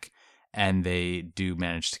her neck, and they do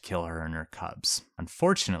manage to kill her and her cubs.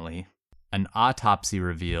 Unfortunately, an autopsy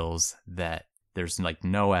reveals that there's like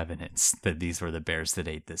no evidence that these were the bears that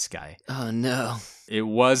ate this guy. Oh, no. It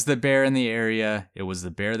was the bear in the area. It was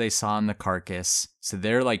the bear they saw in the carcass. So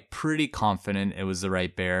they're like pretty confident it was the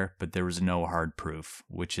right bear, but there was no hard proof,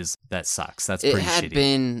 that sucks. That's pretty shitty. It had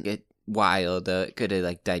been a while, though. It could have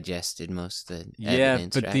like digested most of the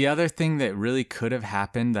evidence, but right? the other thing that really could have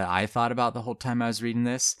happened that I thought about the whole time I was reading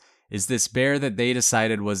this is this bear that they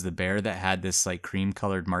decided was the bear that had this like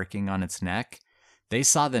cream-colored marking on its neck. They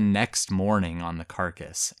saw the next morning on the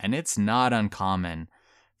carcass, and it's not uncommon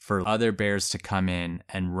for other bears to come in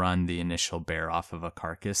and run the initial bear off of a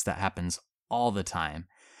carcass. That happens all the time.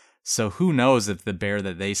 So who knows if the bear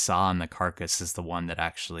that they saw on the carcass is the one that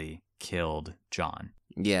actually killed John.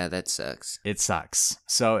 Yeah, that sucks. It sucks.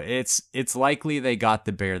 So it's likely they got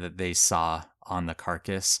the bear that they saw on the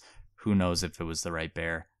carcass. Who knows if it was the right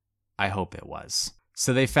bear? I hope it was.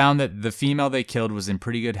 So they found that the female they killed was in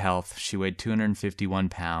pretty good health. She weighed 251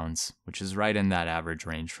 pounds, which is right in that average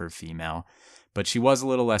range for a female. But she was a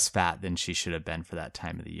little less fat than she should have been for that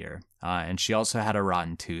time of the year. And she also had a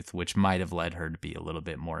rotten tooth, which might have led her to be a little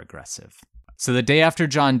bit more aggressive. So the day after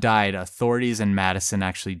John died, authorities in Madison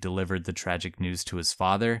actually delivered the tragic news to his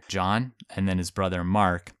father, John, and then his brother,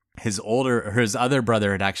 Mark. His other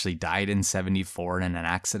brother had actually died in 1974 in an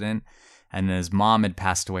accident, and his mom had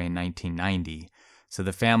passed away in 1990. So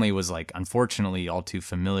the family was like, unfortunately, all too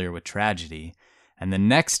familiar with tragedy. And the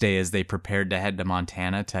next day, as they prepared to head to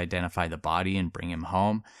Montana to identify the body and bring him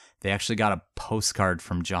home, they actually got a postcard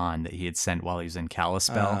from John that he had sent while he was in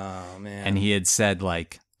Kalispell. Oh, man. And he had said,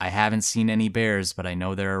 like, I haven't seen any bears, but I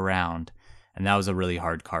know they're around. And that was a really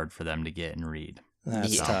hard card for them to get and read.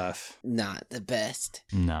 That's tough. Not the best.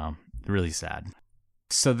 No, really sad.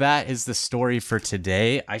 So that is the story for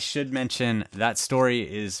today. I should mention that story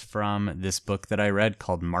is from this book that I read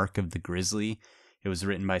called Mark of the Grizzly. It was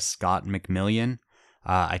written by Scott McMillian.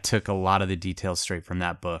 I took a lot of the details straight from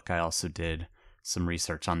that book. I also did some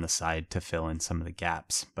research on the side to fill in some of the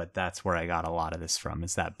gaps, but that's where I got a lot of this from,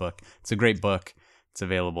 is that book. It's a great book. It's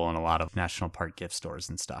available in a lot of national park gift stores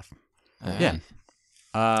and stuff. Yeah.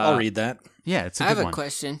 I'll read that. Yeah, it's a I good have one. a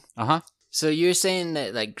question. Uh-huh. So you're saying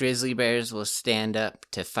that like grizzly bears will stand up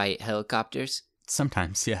to fight helicopters?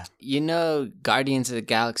 Sometimes, yeah. You know Guardians of the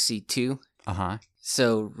Galaxy 2? Uh-huh.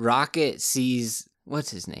 So Rocket sees,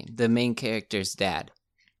 what's his name? The main character's dad.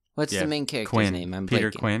 What's the main character's Quinn. name? I'm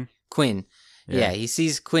Peter blanking. Quinn. Quinn. Yeah, he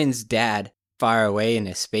sees Quinn's dad far away in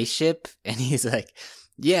a spaceship, and he's like,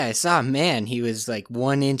 yeah, I saw a man. He was like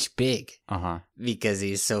 1 inch big. Uh-huh. Because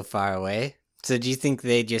he's so far away. So do you think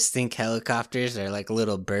they just think helicopters are like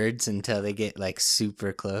little birds until they get like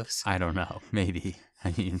super close? I don't know. Maybe.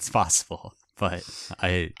 I mean, it's possible, but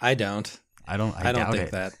I don't. I don't think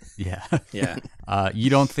it. that. Yeah. Yeah.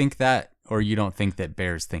 You don't think that, or you don't think that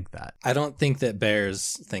bears think that? I don't think that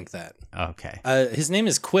bears think that. Okay. His name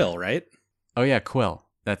is Quill, right? Oh yeah, Quill.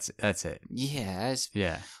 That's it. Yeah.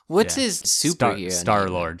 Yeah. What's his superhero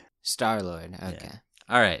Star-Lord. name? Star-Lord. Okay. Yeah.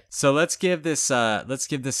 All right. So let's give this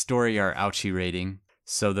story our ouchie rating.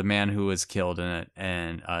 So the man who was killed in it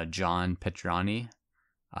and John Petrani,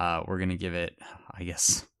 we're going to give it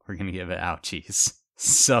ouchies.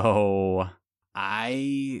 So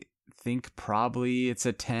I think probably it's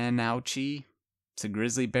a 10 ouchie. It's a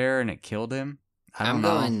grizzly bear and it killed him. I'm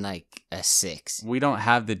going like a 6. We don't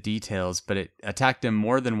have the details, but it attacked him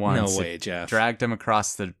more than once. No way, Jeff. Dragged him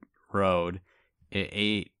across the road. It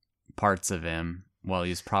ate parts of him while he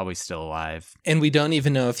was probably still alive. And we don't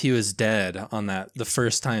even know if he was dead on the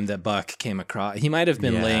first time that Buck came across. He might have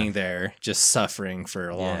been laying there just suffering for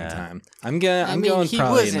a long time. I'm going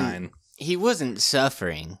probably a 9. He wasn't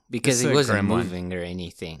suffering because he wasn't moving or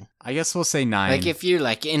anything. I guess we'll say 9. Like if you're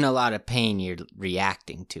like in a lot of pain, you're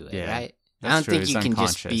reacting to it, right? I don't think you can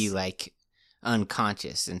just be like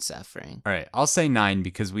unconscious and suffering. All right, I'll say 9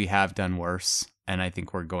 because we have done worse, and I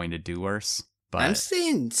think we're going to do worse. But I'm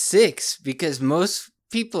saying 6 because most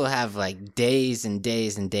people have like days and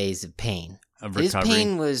days and days of pain. Of recovery. His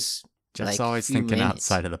pain was just like always thinking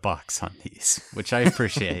outside of the box on these, which I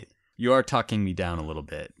appreciate. You are talking me down a little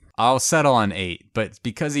bit. I'll settle on 8, but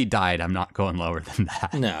because he died, I'm not going lower than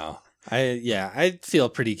that. No. I feel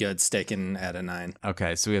pretty good sticking at a 9.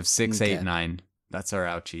 Okay, so we have 6, 8, 9. That's our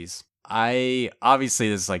ouchies. Obviously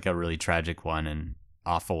this is like a really tragic one and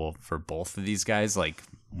awful for both of these guys, like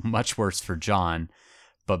much worse for John,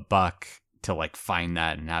 but Buck to like find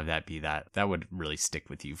that and have that be that would really stick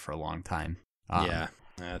with you for a long time. Yeah,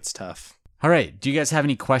 that's tough. All right. Do you guys have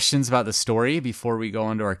any questions about the story before we go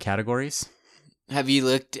into our categories? Have you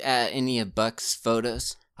looked at any of Buck's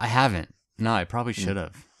photos? I haven't. No, I probably should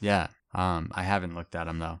have. Yeah. I haven't looked at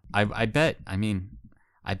him though. I bet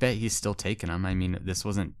he's still taking them. I mean, this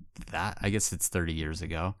wasn't that. I guess it's 30 years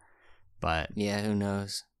ago. But yeah, who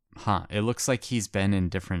knows? It looks like he's been in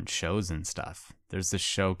different shows and stuff. There's this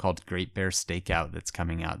show called Great Bear Stakeout that's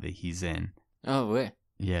coming out that he's in. Oh, weird.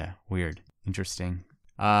 Yeah, weird. Interesting.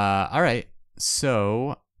 All right.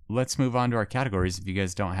 So let's move on to our categories if you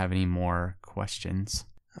guys don't have any more questions.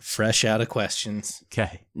 Fresh out of questions.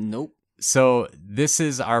 Okay. Nope. So this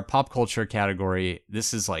is our pop culture category.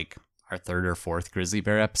 This is like our third or fourth Grizzly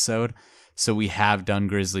Bear episode. So we have done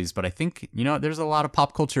Grizzlies, but I think, there's a lot of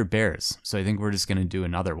pop culture bears. So I think we're just going to do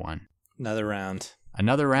another one. Another round.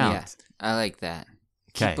 Yeah, I like that.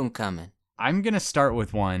 Okay. Keep them coming. I'm going to start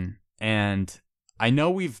with one, and I know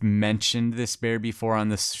we've mentioned this bear before on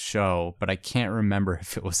this show, but I can't remember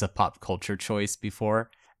if it was a pop culture choice before.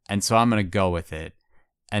 And so I'm going to go with it.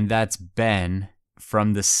 And that's Ben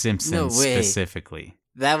from The Simpsons specifically.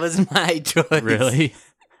 That was my choice. Really?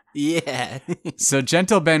 Yeah. So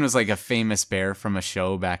Gentle Ben was like a famous bear from a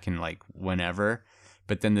show back in like whenever.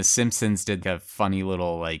 But then The Simpsons did a funny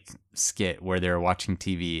little like skit where they were watching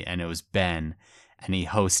TV and it was Ben and he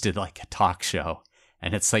hosted like a talk show.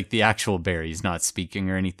 And it's like the actual bear. He's not speaking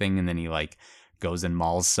or anything. And then he like goes and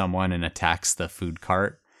mauls someone and attacks the food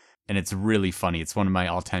cart. And it's really funny. It's one of my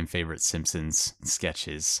all-time favorite Simpsons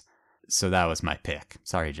sketches. So that was my pick.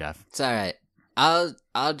 Sorry, Jeff. It's all right.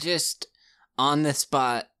 I'll just on the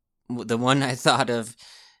spot. The one I thought of,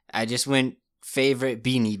 I just went favorite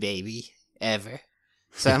Beanie Baby ever.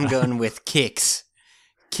 So I'm going with Kix.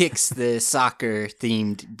 Kix, the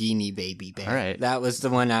soccer-themed Beanie Baby bear. All right. That was the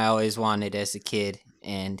one I always wanted as a kid,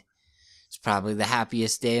 and it's probably the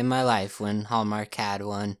happiest day of my life when Hallmark had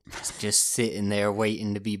one. Just sitting there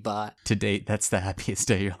waiting to be bought. To date, that's the happiest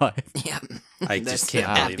day of your life. Yep. I That's just can't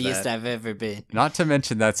the believe happiest that. I've ever been. Not to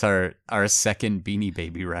mention that's our second Beanie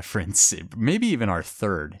Baby reference. Maybe even our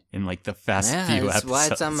third in like the few That's episodes. why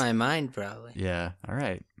it's on my mind, probably. Yeah. All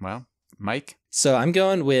right. Well, Mike? So I'm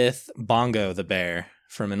going with Bongo the bear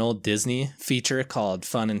from an old Disney feature called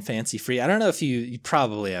Fun and Fancy Free. I don't know if you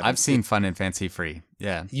probably have. I've seen Fun and Fancy Free.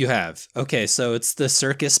 Yeah. You have. Okay, so it's the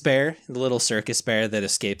circus bear, the little circus bear that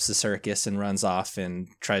escapes the circus and runs off and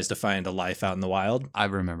tries to find a life out in the wild. I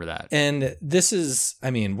remember that. And this is,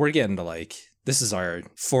 we're getting to this is our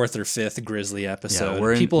fourth or fifth Grizzly episode.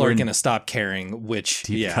 Yeah, People are going to stop caring which,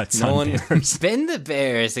 deep cuts no on one. bears. Ben the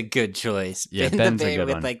Bear is a good choice. Yeah, Ben Ben's the a Bear good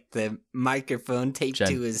with one. like the microphone taped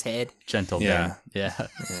to his head. Gentle Yeah. Ben. Yeah.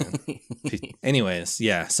 Anyways,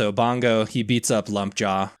 yeah. So Bongo, he beats up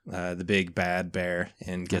Lumpjaw, the big bad bear,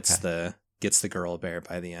 and gets the girl bear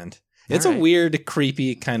by the end. It's a weird,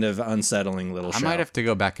 creepy, kind of unsettling little show. I might have to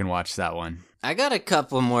go back and watch that one. I got a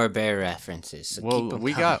couple more bear references. So Well, keep 'em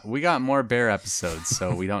we coming. got more bear episodes,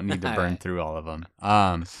 so we don't need to burn through all of them.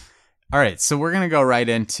 All right, so we're gonna go right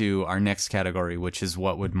into our next category, which is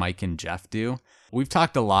what would Mike and Jeff do. We've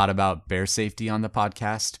talked a lot about bear safety on the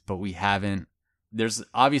podcast, but we haven't. There's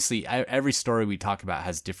obviously every story we talk about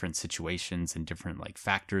has different situations and different like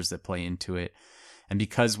factors that play into it. And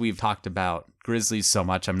because we've talked about grizzlies so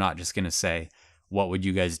much, I'm not just gonna say what would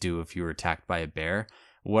you guys do if you were attacked by a bear.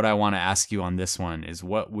 What I want to ask you on this one is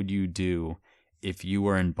what would you do if you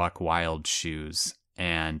were in Buck Wild's shoes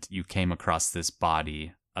and you came across this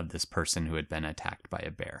body of this person who had been attacked by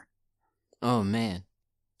a bear? Oh, man.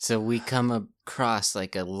 So we come across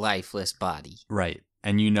like a lifeless body. Right.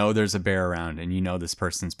 And there's a bear around and this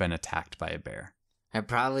person's been attacked by a bear. I'd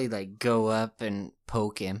probably like go up and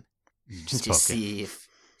poke him. Just Just poke him. see if,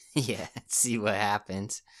 see what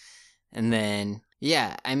happens. And then,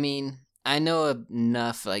 I know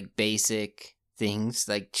enough like basic things,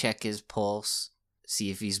 like check his pulse,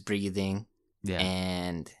 see if he's breathing. Yeah.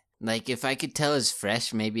 And like if I could tell he's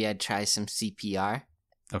fresh, maybe I'd try some CPR.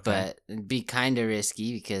 Okay. But it'd be kind of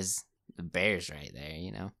risky because the bear's right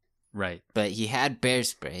there, Right. But he had bear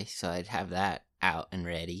spray, so I'd have that out and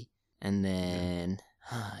ready. And then,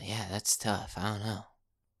 that's tough. I don't know.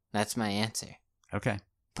 That's my answer. Okay.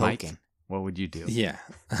 Poke Mike, him. what would you do? Yeah.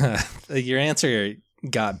 Your answer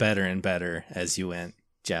got better and better as you went,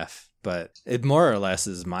 Jeff. But it more or less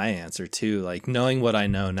is my answer too. Like knowing what I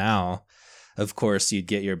know now, of course, you'd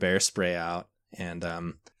get your bear spray out. And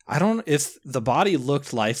if the body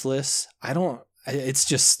looked lifeless,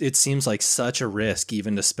 it seems like such a risk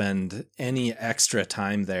even to spend any extra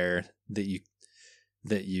time there that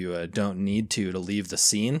you don't need to leave the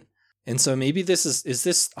scene. And so maybe is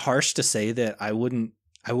this harsh to say that I wouldn't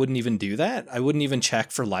even do that? I wouldn't even check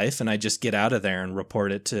for life and I just get out of there and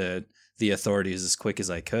report it to the authorities as quick as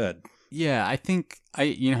I could. Yeah, I think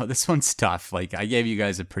this one's tough. Like, I gave you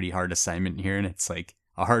guys a pretty hard assignment here, and it's like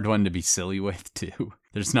a hard one to be silly with too.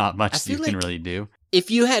 There's not much you can really do.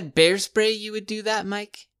 If you had bear spray, you would do that,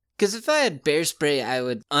 Mike? Because if I had bear spray, I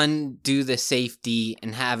would undo the safety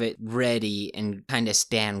and have it ready and kind of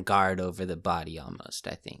stand guard over the body almost,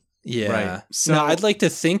 I think. Yeah. Right. So no, I'd like to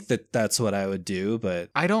think that that's what I would do, but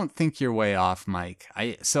I don't think you're way off, Mike.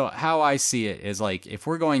 So how I see it is like, if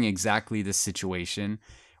we're going exactly this situation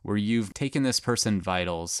where you've taken this person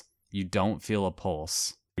vitals, you don't feel a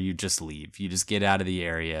pulse, you just leave. You just get out of the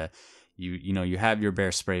area. You have your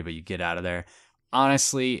bear spray, but you get out of there.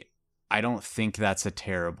 Honestly, I don't think that's a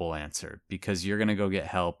terrible answer, because you're going to go get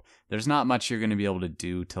help. There's not much you're going to be able to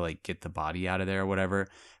do to like get the body out of there or whatever.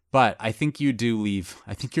 But I think you do leave.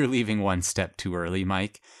 I think you're leaving one step too early,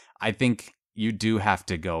 Mike. I think you do have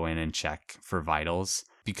to go in and check for vitals,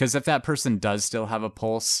 because if that person does still have a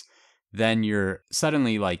pulse, then you're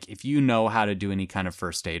suddenly like, if you know how to do any kind of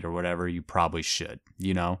first aid or whatever, you probably should,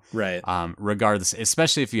 right. Regardless,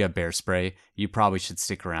 especially if you have bear spray, you probably should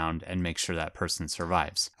stick around and make sure that person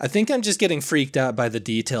survives. I think I'm just getting freaked out by the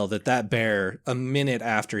detail that bear, a minute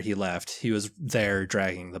after he left, he was there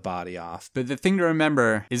dragging the body off. But the thing to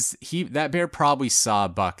remember is that bear probably saw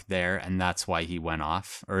Buck there, and that's why he went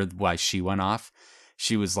off, or why she went off.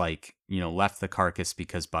 She was like, left the carcass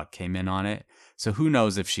because Buck came in on it. So who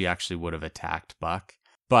knows if she actually would have attacked Buck.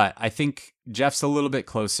 But I think Jeff's a little bit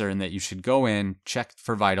closer in that you should go in, check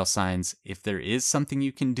for vital signs. If there is something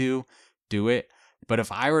you can do, do it. But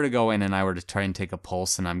if I were to go in and I were to try and take a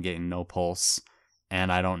pulse and I'm getting no pulse,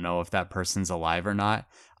 and I don't know if that person's alive or not,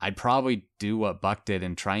 I'd probably do what Buck did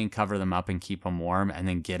and try and cover them up and keep them warm, and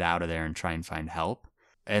then get out of there and try and find help.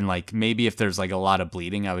 And like, maybe if there's like a lot of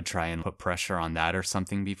bleeding, I would try and put pressure on that or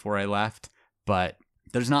something before I left. But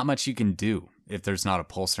there's not much you can do if there's not a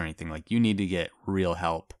pulse or anything. Like, you need to get real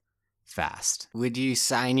help fast. Would you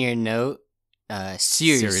sign your note?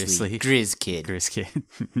 Seriously, Grizz Kid. Grizz Kid.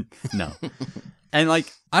 No. And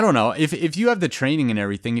like, I don't know, if you have the training and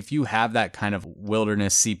everything, if you have that kind of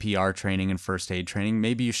wilderness CPR training and first aid training,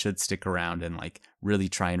 maybe you should stick around and like really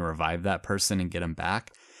try and revive that person and get them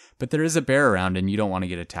back. But there is a bear around and you don't want to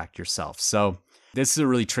get attacked yourself. So this is a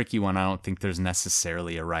really tricky one. I don't think there's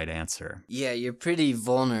necessarily a right answer. Yeah, you're pretty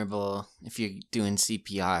vulnerable if you're doing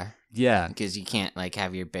CPR. Yeah. Because you can't like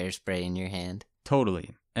have your bear spray in your hand.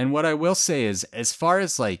 Totally. And what I will say is, as far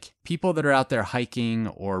as like people that are out there hiking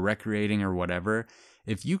or recreating or whatever,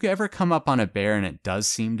 if you ever come up on a bear and it does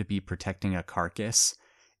seem to be protecting a carcass,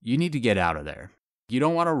 you need to get out of there. You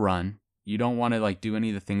don't want to run. You don't want to like do any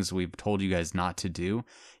of the things we've told you guys not to do.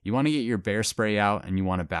 You want to get your bear spray out and you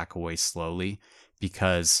want to back away slowly,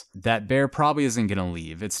 because that bear probably isn't going to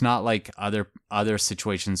leave. It's not like other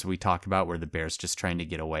situations we talk about where the bear's just trying to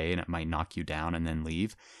get away and it might knock you down and then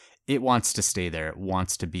leave. It wants to stay there. It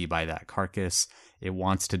wants to be by that carcass. It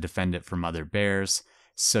wants to defend it from other bears.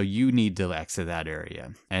 So you need to exit that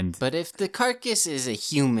area. But if the carcass is a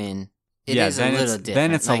human, it is a little different.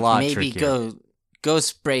 Then it's like, a lot maybe trickier. Go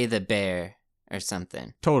spray the bear or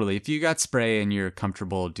something. Totally. If you got spray and you're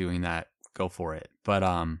comfortable doing that, go for it. But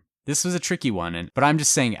this was a tricky one. But I'm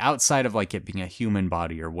just saying, outside of like it being a human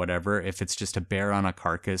body or whatever, if it's just a bear on a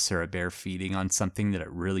carcass or a bear feeding on something that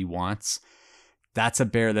it really wants, that's a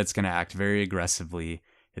bear that's going to act very aggressively.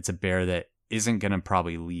 It's a bear that isn't going to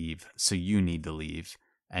probably leave. So you need to leave.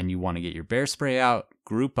 And you want to get your bear spray out,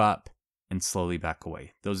 group up, and slowly back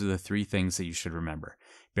away. Those are the three things that you should remember.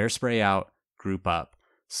 Bear spray out, group up,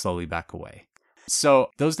 slowly back away.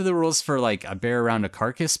 So those are the rules for like a bear around a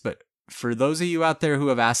carcass. But for those of you out there who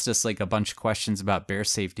have asked us like a bunch of questions about bear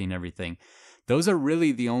safety and everything, those are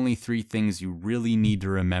really the only three things you really need to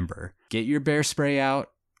remember. Get your bear spray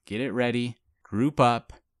out, get it ready, group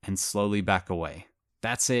up, and slowly back away.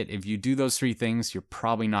 That's it. If you do those three things, you're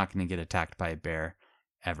probably not going to get attacked by a bear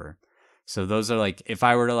ever. So those are like, if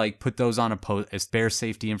I were to like put those on as bear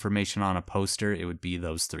safety information on a poster, it would be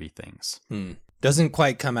those three things. Doesn't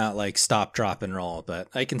quite come out like stop, drop, and roll, but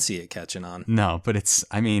I can see it catching on. No, but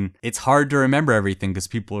it's hard to remember everything because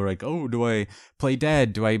people are like, oh, do I play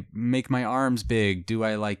dead? Do I make my arms big? Do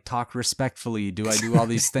I like talk respectfully? Do I do all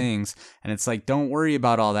these things? And it's like, don't worry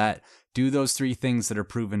about all that. Do those three things that are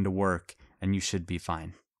proven to work and you should be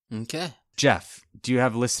fine. Okay. Jeff, do you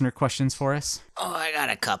have listener questions for us? Oh, I got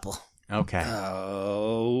a couple. Okay.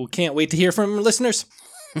 Oh, can't wait to hear from listeners.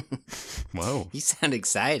 Whoa. You sound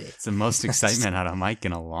excited. It's the most excitement out of Mike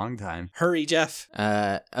in a long time. Hurry, Jeff.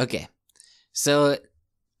 Okay. So,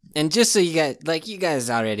 and just so you guys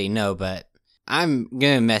already know, but I'm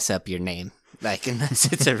gonna mess up your name. Like,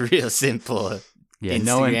 unless it's a real simple Yeah,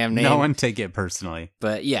 Instagram name. no one take it personally.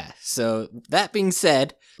 But yeah, so that being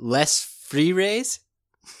said, less free raise.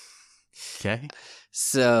 Okay.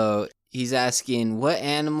 So he's asking, what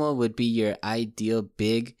animal would be your ideal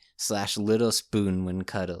big/little spoon when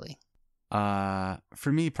cuddling?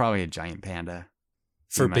 For me, probably a giant panda.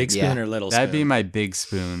 For big spoon or little spoon? That'd be my big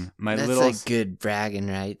spoon. That's like good bragging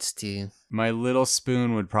rights too. My little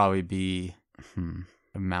spoon would probably be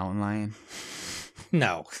a mountain lion.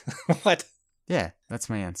 No. What? Yeah, that's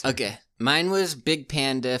my answer. Okay, mine was big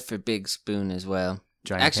panda for big spoon as well.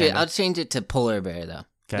 Giant Actually, panda. I'll change it to polar bear though.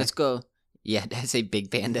 Okay. Let's go. Yeah, did I say big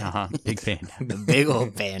panda? Big panda. The big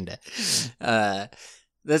old panda.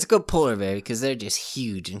 Let's go polar bear because they're just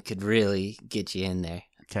huge and could really get you in there.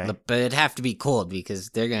 Okay. But it'd have to be cold because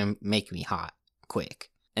they're going to make me hot quick.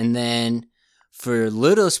 And then for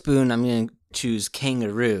little spoon, I'm going to choose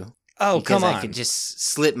kangaroo. Oh, come on. Because I could just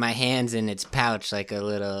slip my hands in its pouch like a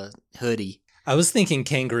little hoodie. I was thinking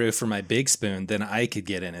kangaroo for my big spoon, then I could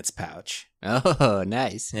get in its pouch. Oh,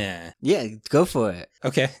 nice. Yeah. Yeah, go for it.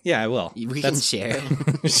 Okay, yeah, I will. We can share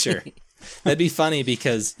it. Sure. That'd be funny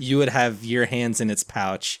because you would have your hands in its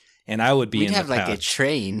pouch and I would be in the pouch. We'd have like a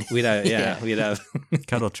train. We'd have, we'd have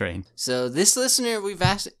cuddle train. So this listener, we've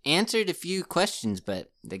answered a few questions,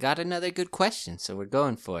 but they got another good question, so we're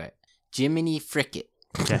going for it. Jiminy Fricket.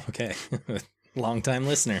 Okay. Long time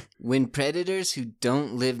listener. When predators who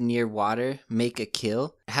don't live near water make a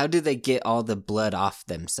kill, how do they get all the blood off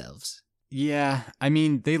themselves? Yeah, I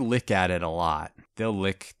mean, they lick at it a lot. They'll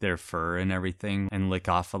lick their fur and everything and lick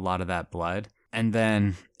off a lot of that blood. And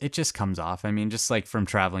then it just comes off. I mean, just like from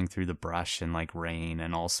traveling through the brush and like rain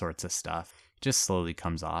and all sorts of stuff, it just slowly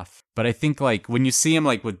comes off. But I think like when you see them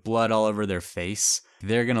like with blood all over their face,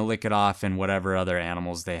 they're going to lick it off, and whatever other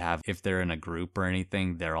animals they have, if they're in a group or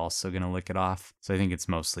anything, they're also going to lick it off. So I think it's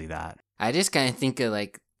mostly that. I just kind of think of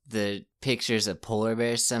like the pictures of polar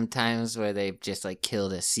bears sometimes where they've just like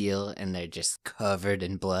killed a seal and they're just covered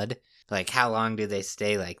in blood. Like, how long do they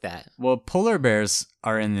stay like that? Well, polar bears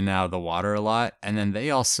are in and out of the water a lot, and then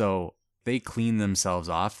they clean themselves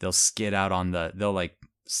off. They'll skid out they'll like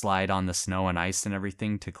slide on the snow and ice and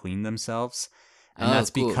everything to clean themselves. And that's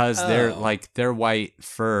cool. Because their white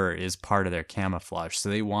fur is part of their camouflage, so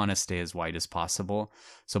they want to stay as white as possible.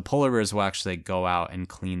 So polar bears will actually go out and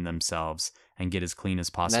clean themselves and get as clean as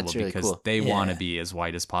possible. That's really because cool. They want to be as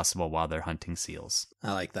white as possible while they're hunting seals.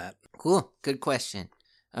 I like that. Cool. Good question.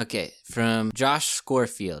 Okay, from Josh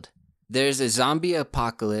Scorefield. There's a zombie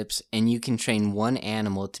apocalypse and you can train one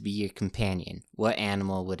animal to be your companion. What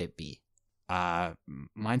animal would it be?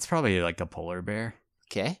 Mine's probably like a polar bear.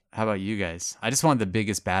 Okay. How about you guys? I just want the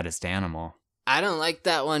biggest, baddest animal. I don't like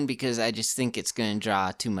that one because I just think it's going to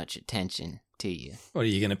draw too much attention to you. What, are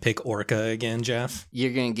you going to pick orca again, Jeff?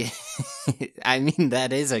 You're going to get... I mean,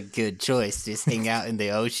 that is a good choice. Just hang out in the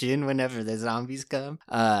ocean whenever the zombies come.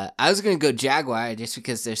 I was going to go jaguar just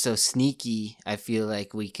because they're so sneaky. I feel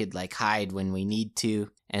like we could like hide when we need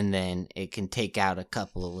to, and then it can take out a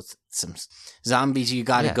couple with some zombies. You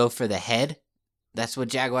got to go for the head. That's what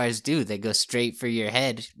jaguars do. They go straight for your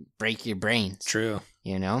head, break your brains. True.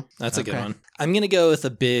 You know? That's a good one. I'm going to go with a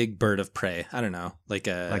big bird of prey. I don't know. Like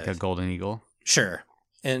a golden eagle? Sure.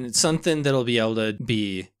 And it's something that'll be able to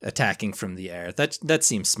be attacking from the air. That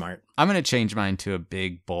seems smart. I'm going to change mine to a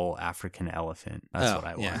big bull African elephant. That's what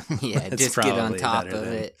I want. Yeah, just get on top of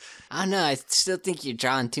it. I don't know. I still think you're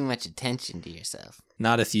drawing too much attention to yourself.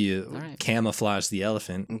 Not if you camouflage the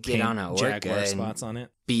elephant and get on a jaguar spots on it.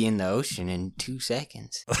 Be in the ocean in 2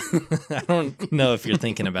 seconds. I don't know if you're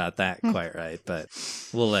thinking about that quite right, but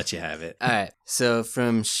we'll let you have it. All right. So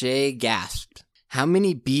from Shay gasped, how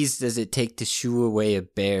many bees does it take to shoo away a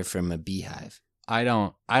bear from a beehive? I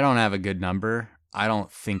don't have a good number. I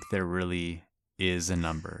don't think there really is a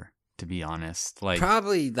number, to be honest. Like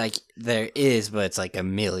probably like there is, but it's like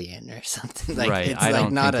 1 million or something. Like right. It's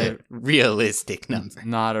like not a realistic number.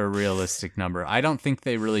 Not a realistic number. I don't think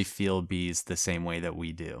they really feel bees the same way that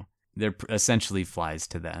we do. They're essentially flies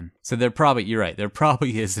to them. So you're right. There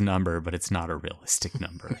probably is a number, but it's not a realistic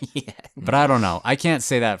number. Yeah. But I don't know. I can't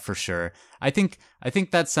say that for sure. I think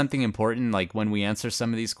that's something important. Like when we answer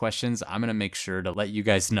some of these questions, I'm going to make sure to let you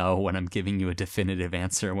guys know when I'm giving you a definitive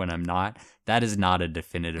answer, when I'm not. That is not a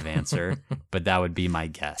definitive answer, but that would be my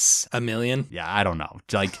guess. 1 million? Yeah, I don't know.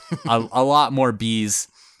 Like a lot more bees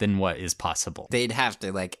than what is possible. They'd have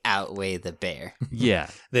to like outweigh the bear Yeah.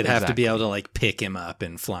 They'd have to be able to like pick him up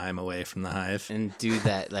and fly him away from the hive. and do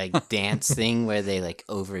that like dance thing where they like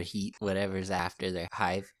overheat whatever's after their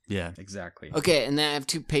hive. Yeah, exactly. Okay, and then I have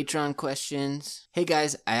 2 Patreon questions. Hey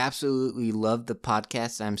guys, I absolutely love the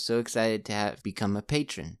podcast. I'm so excited to have become a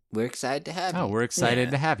patron. We're excited to have you. Oh, we're excited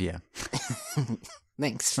to have you.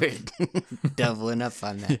 Thanks for doubling up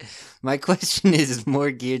on that. My question is more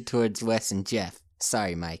geared towards Wes and Jeff.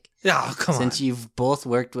 Sorry, Mike. Oh, come on. Since you've both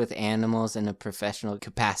worked with animals in a professional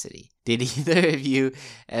capacity, did either of you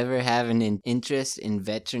ever have an interest in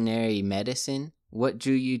veterinary medicine? What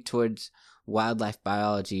drew you towards wildlife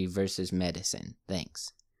biology versus medicine?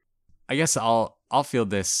 Thanks. I guess I'll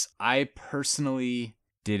field this. I personally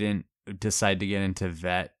didn't decide to get into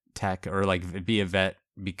vet tech or like be a vet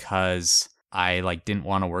because I like didn't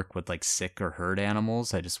want to work with like sick or hurt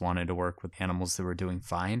animals. I just wanted to work with animals that were doing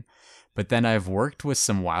fine. But then I've worked with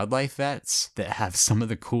some wildlife vets that have some of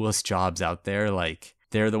the coolest jobs out there. Like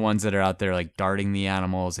they're the ones that are out there like darting the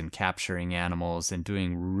animals and capturing animals and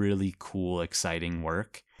doing really cool, exciting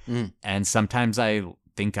work. And sometimes I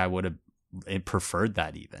think I would have preferred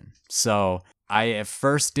that even. So I at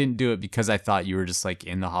first didn't do it because I thought you were just like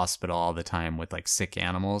in the hospital all the time with like sick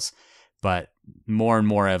animals. But more and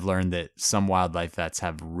more I've learned that some wildlife vets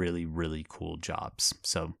have really, really cool jobs.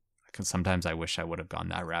 So sometimes I wish I would have gone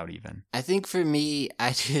that route even. I think for me,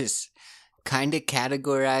 I just kind of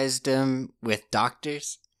categorized them with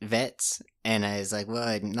doctors, vets, and I was like, well,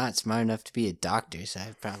 I'm not smart enough to be a doctor, so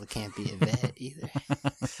I probably can't be a vet either.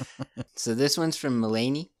 So this one's from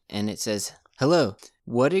Mulaney, and it says, hello,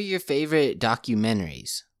 what are your favorite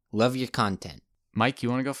documentaries? Love your content. Mike, you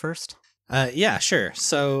want to go first? Yeah, sure.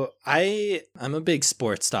 So I'm a big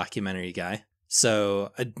sports documentary guy.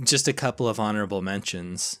 So just a couple of honorable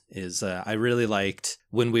mentions is I really liked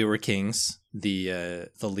When We Were Kings, the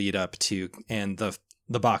lead up to and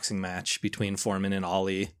the boxing match between Foreman and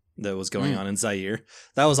Ali that was going on in Zaire.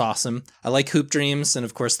 That was awesome. I like Hoop Dreams and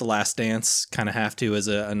of course The Last Dance. Kind of have to as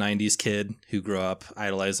a 90s kid who grew up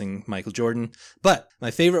idolizing Michael Jordan. But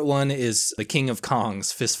my favorite one is The King of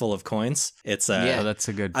Kong's Fistful of Coins. It's that's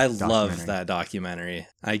a good. I love that documentary.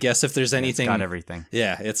 I guess if there's anything, it's got everything.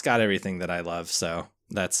 Yeah, it's got everything that I love. So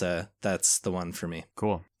that's the one for me.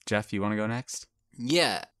 Cool. Jeff, you want to go next?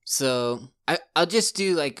 Yeah. So I'll just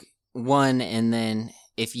do like one, and then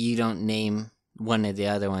if you don't name one of the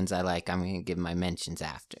other ones I like, I'm going to give my mentions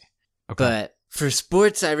after. Okay. But for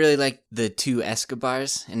sports, I really like the 2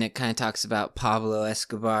 Escobars, and it kind of talks about Pablo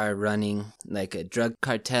Escobar running like a drug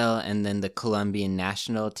cartel, and then the Colombian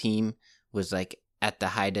national team was like at the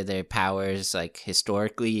height of their powers, like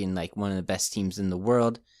historically, and like one of the best teams in the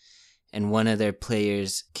world. And one of their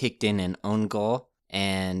players kicked in an own goal,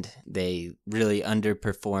 and they really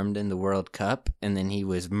underperformed in the World Cup, and then he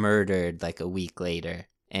was murdered like a week later.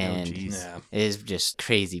 And it is just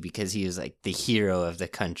crazy because he was like the hero of the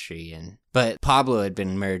country. But Pablo had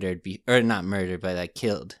been murdered, not murdered, but like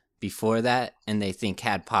killed before that. And they think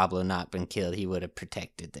had Pablo not been killed, he would have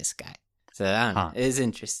protected this guy. So I don't know. It is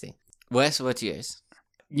interesting. Wes, what's yours?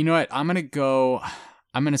 You know what? I'm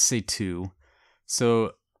going to say 2.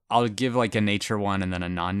 So I'll give like a nature one and then a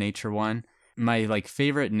non-nature one. My like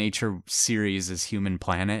favorite nature series is Human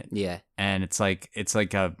Planet. Yeah. And it's like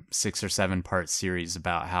a 6 or 7 part series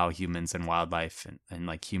about how humans and wildlife and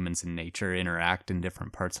like humans and nature interact in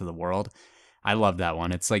different parts of the world. I love that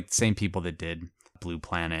one. It's like the same people that did Blue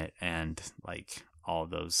Planet and like all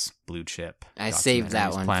those blue chip. I saved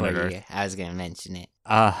that one Planet for Earth. you. I was going to mention it.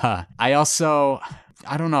 I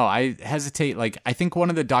don't know. I hesitate. Like, I think one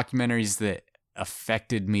of the documentaries that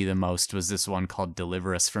affected me the most was this one called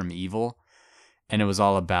Deliver Us from Evil. And it was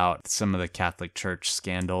all about some of the Catholic Church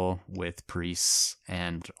scandal with priests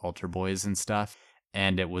and altar boys and stuff.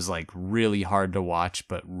 And it was like really hard to watch,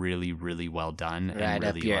 but really, really well done. Right and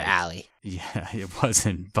really, up your alley. Yeah, it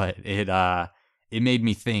wasn't, but it made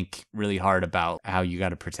me think really hard about how you got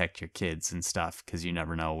to protect your kids and stuff because you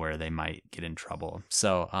never know where they might get in trouble.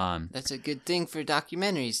 So that's a good thing for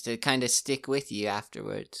documentaries to kind of stick with you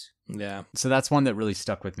afterwards. Yeah. So that's one that really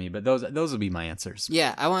stuck with me, but those will be my answers.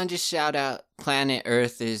 Yeah, I want to just shout out Planet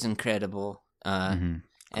Earth is incredible. And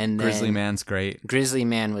then Grizzly Man's great. Grizzly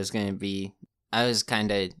Man was going to be, I was kind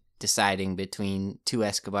of deciding between 2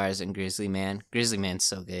 Escobars and Grizzly Man. Grizzly Man's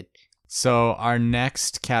so good. So our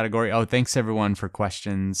next category, thanks everyone for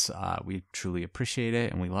questions. We truly appreciate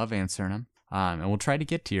it and we love answering them. And we'll try to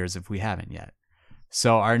get to yours if we haven't yet.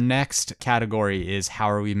 So our next category is how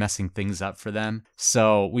are we messing things up for them?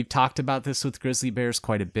 So we've talked about this with grizzly bears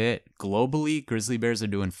quite a bit. Globally, grizzly bears are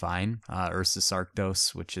doing fine. Ursus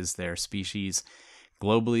arctos, which is their species.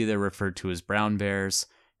 Globally, they're referred to as brown bears.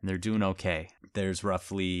 and they're doing okay. There's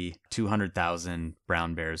roughly 200,000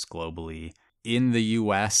 brown bears globally. In the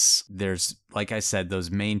U.S., there's, like I said,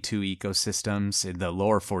 those main two ecosystems. In the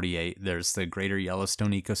lower 48, there's the greater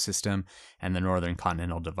Yellowstone ecosystem and the Northern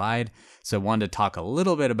Continental Divide. So I wanted to talk a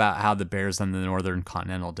little bit about how the bears on the Northern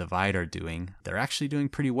Continental Divide are doing. They're actually doing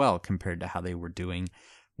pretty well compared to how they were doing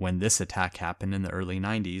when this attack happened in the early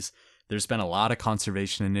 90s. There's been a lot of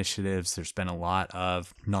conservation initiatives. There's been a lot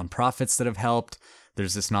of nonprofits that have helped.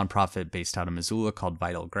 There's this nonprofit based out of Missoula called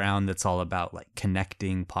Vital Ground that's all about like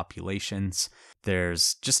connecting populations.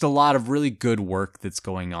 There's just a lot of really good work that's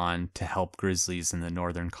going on to help grizzlies in the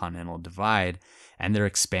Northern Continental Divide, and they're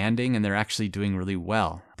expanding and they're actually doing really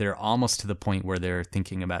well. They're almost to the point where they're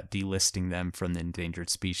thinking about delisting them from the Endangered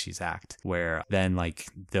Species Act, where then like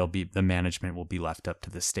the management will be left up to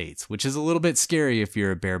the states, which is a little bit scary if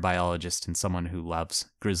you're a bear biologist and someone who loves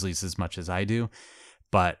grizzlies as much as I do.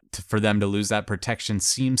 But for them to lose that protection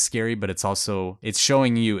seems scary, but it's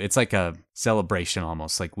showing you, it's like a celebration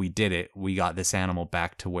almost. Like, we did it. We got this animal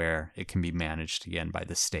back to where it can be managed again by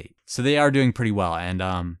the state. So they are doing pretty well.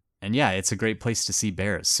 And yeah, it's a great place to see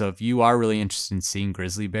bears. So if you are really interested in seeing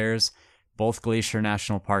grizzly bears, both Glacier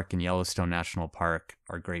National Park and Yellowstone National Park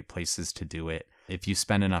are great places to do it. If you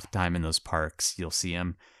spend enough time in those parks, you'll see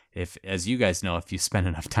them. As you guys know, if you spend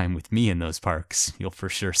enough time with me in those parks, you'll for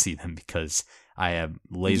sure see them, because I am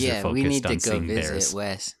laser focused on seeing bears. Yeah, we need to go visit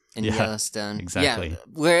Wes in Yellowstone. Exactly. Yeah,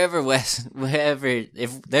 wherever,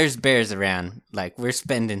 if there's bears around, like, we're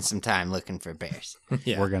spending some time looking for bears.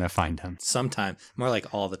 Yeah. We're going to find them. Sometime. More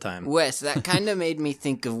like all the time. Wes, that kind of made me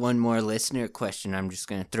think of one more listener question I'm just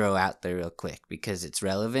going to throw out there real quick because it's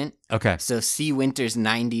relevant. Okay. So C. Winters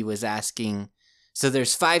 90 was asking, so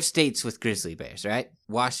there's 5 states with grizzly bears, right?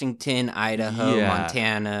 Washington, Idaho,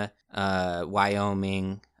 Montana,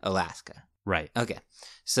 Wyoming, Alaska. Right. Okay.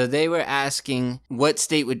 So they were asking what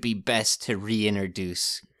state would be best to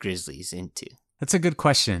reintroduce grizzlies into. That's a good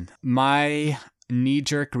question. My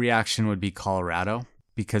knee-jerk reaction would be Colorado,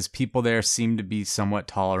 because people there seem to be somewhat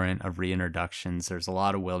tolerant of reintroductions. There's a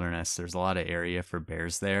lot of wilderness. There's a lot of area for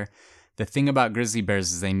bears there. The thing about grizzly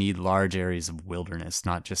bears is they need large areas of wilderness,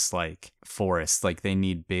 not just like forests. Like, they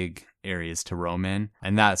need big areas to roam in,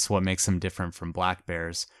 and that's what makes them different from black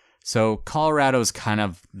bears. So Colorado is kind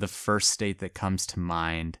of the first state that comes to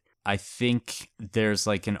mind. I think there's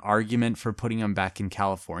like an argument for putting them back in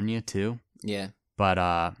California too. Yeah.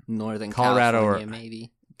 But Northern Colorado California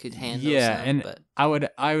maybe could handle some, but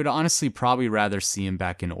I would honestly probably rather see him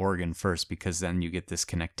back in Oregon first, because then you get this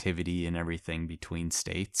connectivity and everything between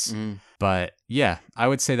states. But yeah, I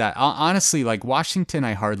would say that. Honestly, like Washington,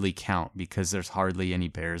 I hardly count because there's hardly any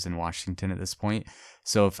bears in Washington at this point.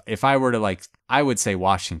 So if I were to I would say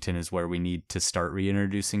Washington is where we need to start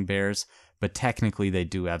reintroducing bears, but technically they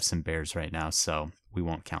do have some bears right now, so we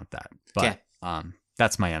won't count that. But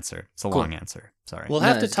that's my answer. It's a long answer. Sorry. We'll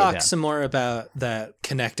have to talk some more about that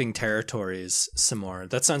connecting territories some more.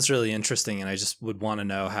 That sounds really interesting, and I just would want to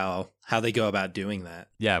know how they go about doing that.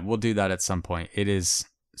 Yeah, we'll do that at some point. It is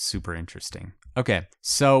super interesting. Okay,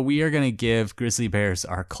 so we are going to give grizzly bears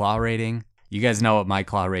our claw rating. You guys know what my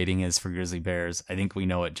claw rating is for grizzly bears. I think we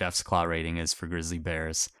know what Jeff's claw rating is for grizzly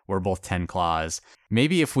bears. We're both 10 claws.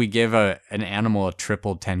 Maybe if we give an animal a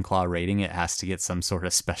triple 10 claw rating, it has to get some sort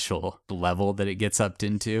of special level that it gets upped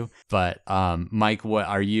into. But Mike,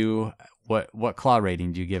 what claw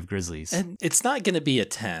rating do you give grizzlies? And it's not going to be a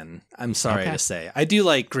 10. I'm sorry to say. I do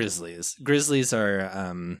like grizzlies. Grizzlies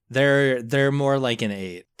are they're more like an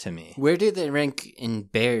 8 to me. Where do they rank in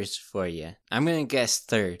bears for you? I'm going to guess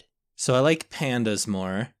 3rd. So I like pandas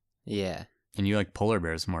more. Yeah. And you like polar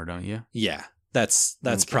bears more, don't you? Yeah. That's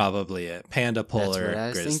probably it. Panda, polar,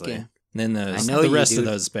 grizzly. Thinking. And then the rest of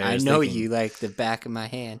those bears. I know you like the back of my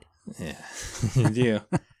hand. Yeah, you do.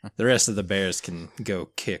 The rest of the bears can go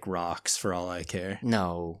kick rocks for all I care.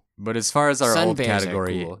 No. But as far as our Sun old bears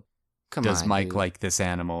category, are cool. does Mike like this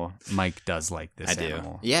animal? Mike does like this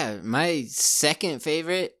animal. Yeah, my second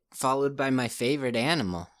favorite, followed by my favorite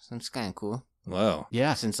animal. So it's kind of cool. Whoa.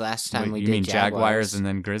 Yeah. Since last time we did You mean jaguars and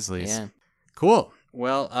then grizzlies. Yeah. Cool.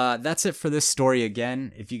 Well, that's it for this story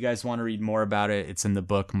again. If you guys want to read more about it, it's in the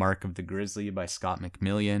book Mark of the Grizzly by Scott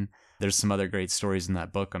McMillian. There's some other great stories in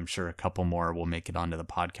that book. I'm sure a couple more will make it onto the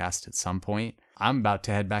podcast at some point. I'm about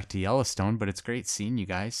to head back to Yellowstone, but it's great seeing you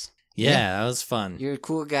guys. Yeah, that was fun. You're a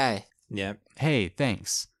cool guy. Yep. Hey,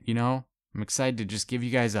 thanks. I'm excited to just give you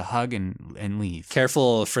guys a hug and leave.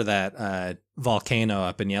 Careful for that volcano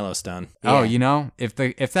up in Yellowstone. Yeah. Oh,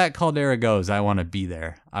 if that caldera goes, I want to be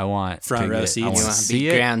there. I want front row seats. I want to see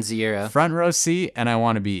ground zero. Front row seat, and I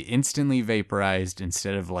want to be instantly vaporized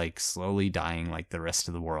instead of slowly dying like the rest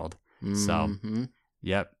of the world. Mm-hmm. So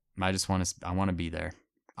Yep. I want to be there.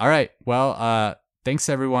 All right. Well, thanks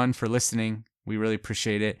everyone for listening. We really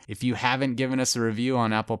appreciate it. If you haven't given us a review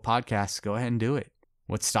on Apple Podcasts, go ahead and do it.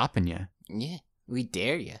 What's stopping you? Yeah, we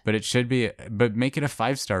dare you. But make it a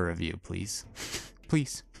 5-star review, please.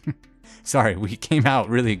 Please. Sorry, we came out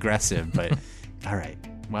really aggressive, but all right.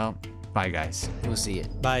 Well, bye guys. We'll see you.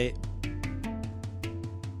 Bye.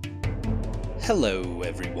 Hello,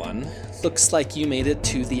 everyone. Looks like you made it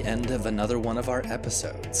to the end of another one of our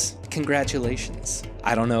episodes. Congratulations.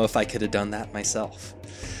 I don't know if I could have done that myself.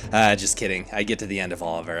 Just kidding. I get to the end of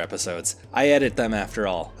all of our episodes. I edit them after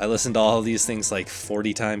all. I listen to all of these things like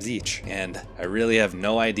 40 times each, and I really have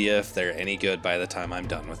no idea if they're any good by the time I'm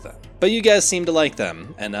done with them. But you guys seem to like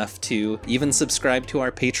them enough to even subscribe to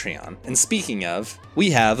our Patreon. And speaking of, we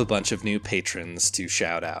have a bunch of new patrons to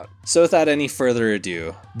shout out. So without any further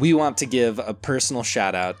ado, we want to give a personal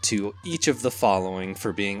shout out to each of the following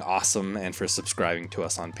for being awesome and for subscribing to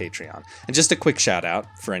us on Patreon. And just a quick shout out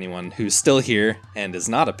for anyone who's still here and is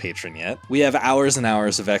not a patron yet. We have hours and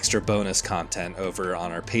hours of extra bonus content over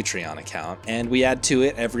on our Patreon account, and we add to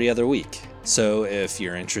it every other week. So if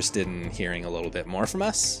you're interested in hearing a little bit more from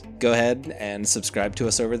us, go ahead and subscribe to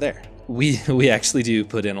us over there. We actually do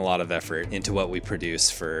put in a lot of effort into what we produce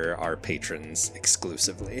for our patrons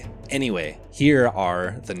exclusively. Anyway, here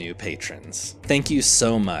are the new patrons. Thank you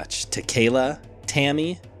so much to Kayla,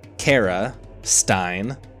 Tammy, Kara,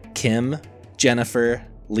 Stein, Kim, Jennifer,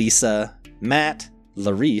 Lisa, Matt,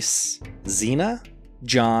 Larice, Zena,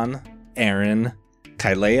 John, Aaron,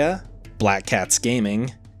 Kylea, Black Cats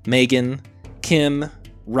Gaming, Megan, Kim,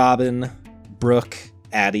 Robin, Brooke,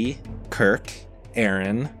 Addie, Kirk,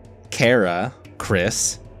 Aaron, Kara,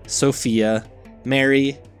 Chris, Sophia,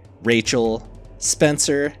 Mary, Rachel,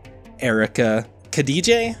 Spencer, Erica,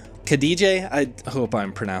 Khadijah? I hope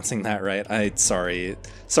I'm pronouncing that right. Sorry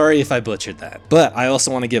if I butchered that. But I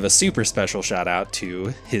also want to give a super special shout out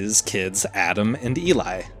to his kids, Adam and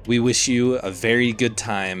Eli. We wish you a very good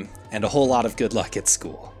time and a whole lot of good luck at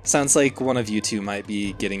school. Sounds like one of you two might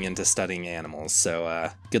be getting into studying animals, so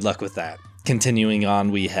good luck with that. Continuing on,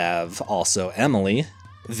 we have also Emily,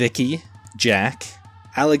 Vicky, Jack,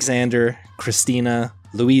 Alexander, Christina,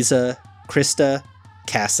 Louisa, Krista,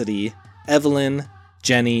 Cassidy, Evelyn,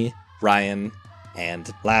 Jenny, Ryan,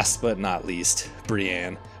 and last but not least,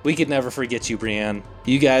 Brianne. We could never forget you, Brianne.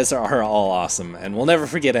 You guys are all awesome, and we'll never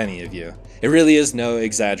forget any of you. It really is no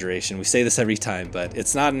exaggeration. We say this every time, but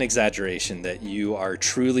it's not an exaggeration that you are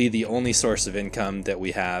truly the only source of income that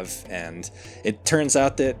we have, and it turns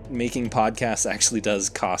out that making podcasts actually does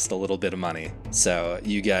cost a little bit of money. So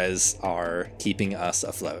you guys are keeping us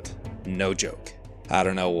afloat. No joke. I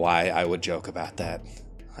don't know why I would joke about that,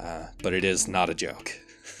 but it is not a joke.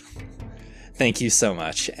 Thank you so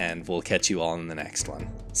much, and we'll catch you all in the next one.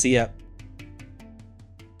 See ya.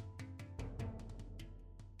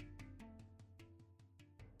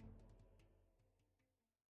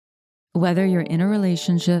 Whether you're in a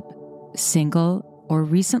relationship, single, or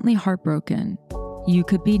recently heartbroken, you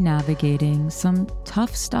could be navigating some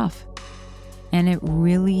tough stuff. And it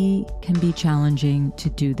really can be challenging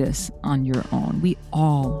to do this on your own. We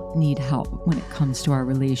all need help when it comes to our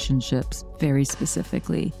relationships, very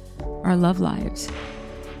specifically our love lives.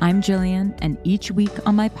 I'm Jillian, and each week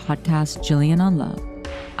on my podcast, Jillian on Love,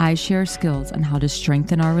 I share skills on how to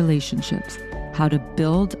strengthen our relationships, how to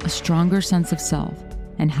build a stronger sense of self,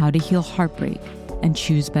 and how to heal heartbreak and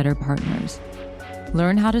choose better partners.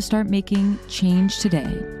 Learn how to start making change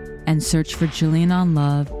today and search for Jillian on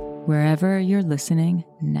Love wherever you're listening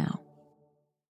now.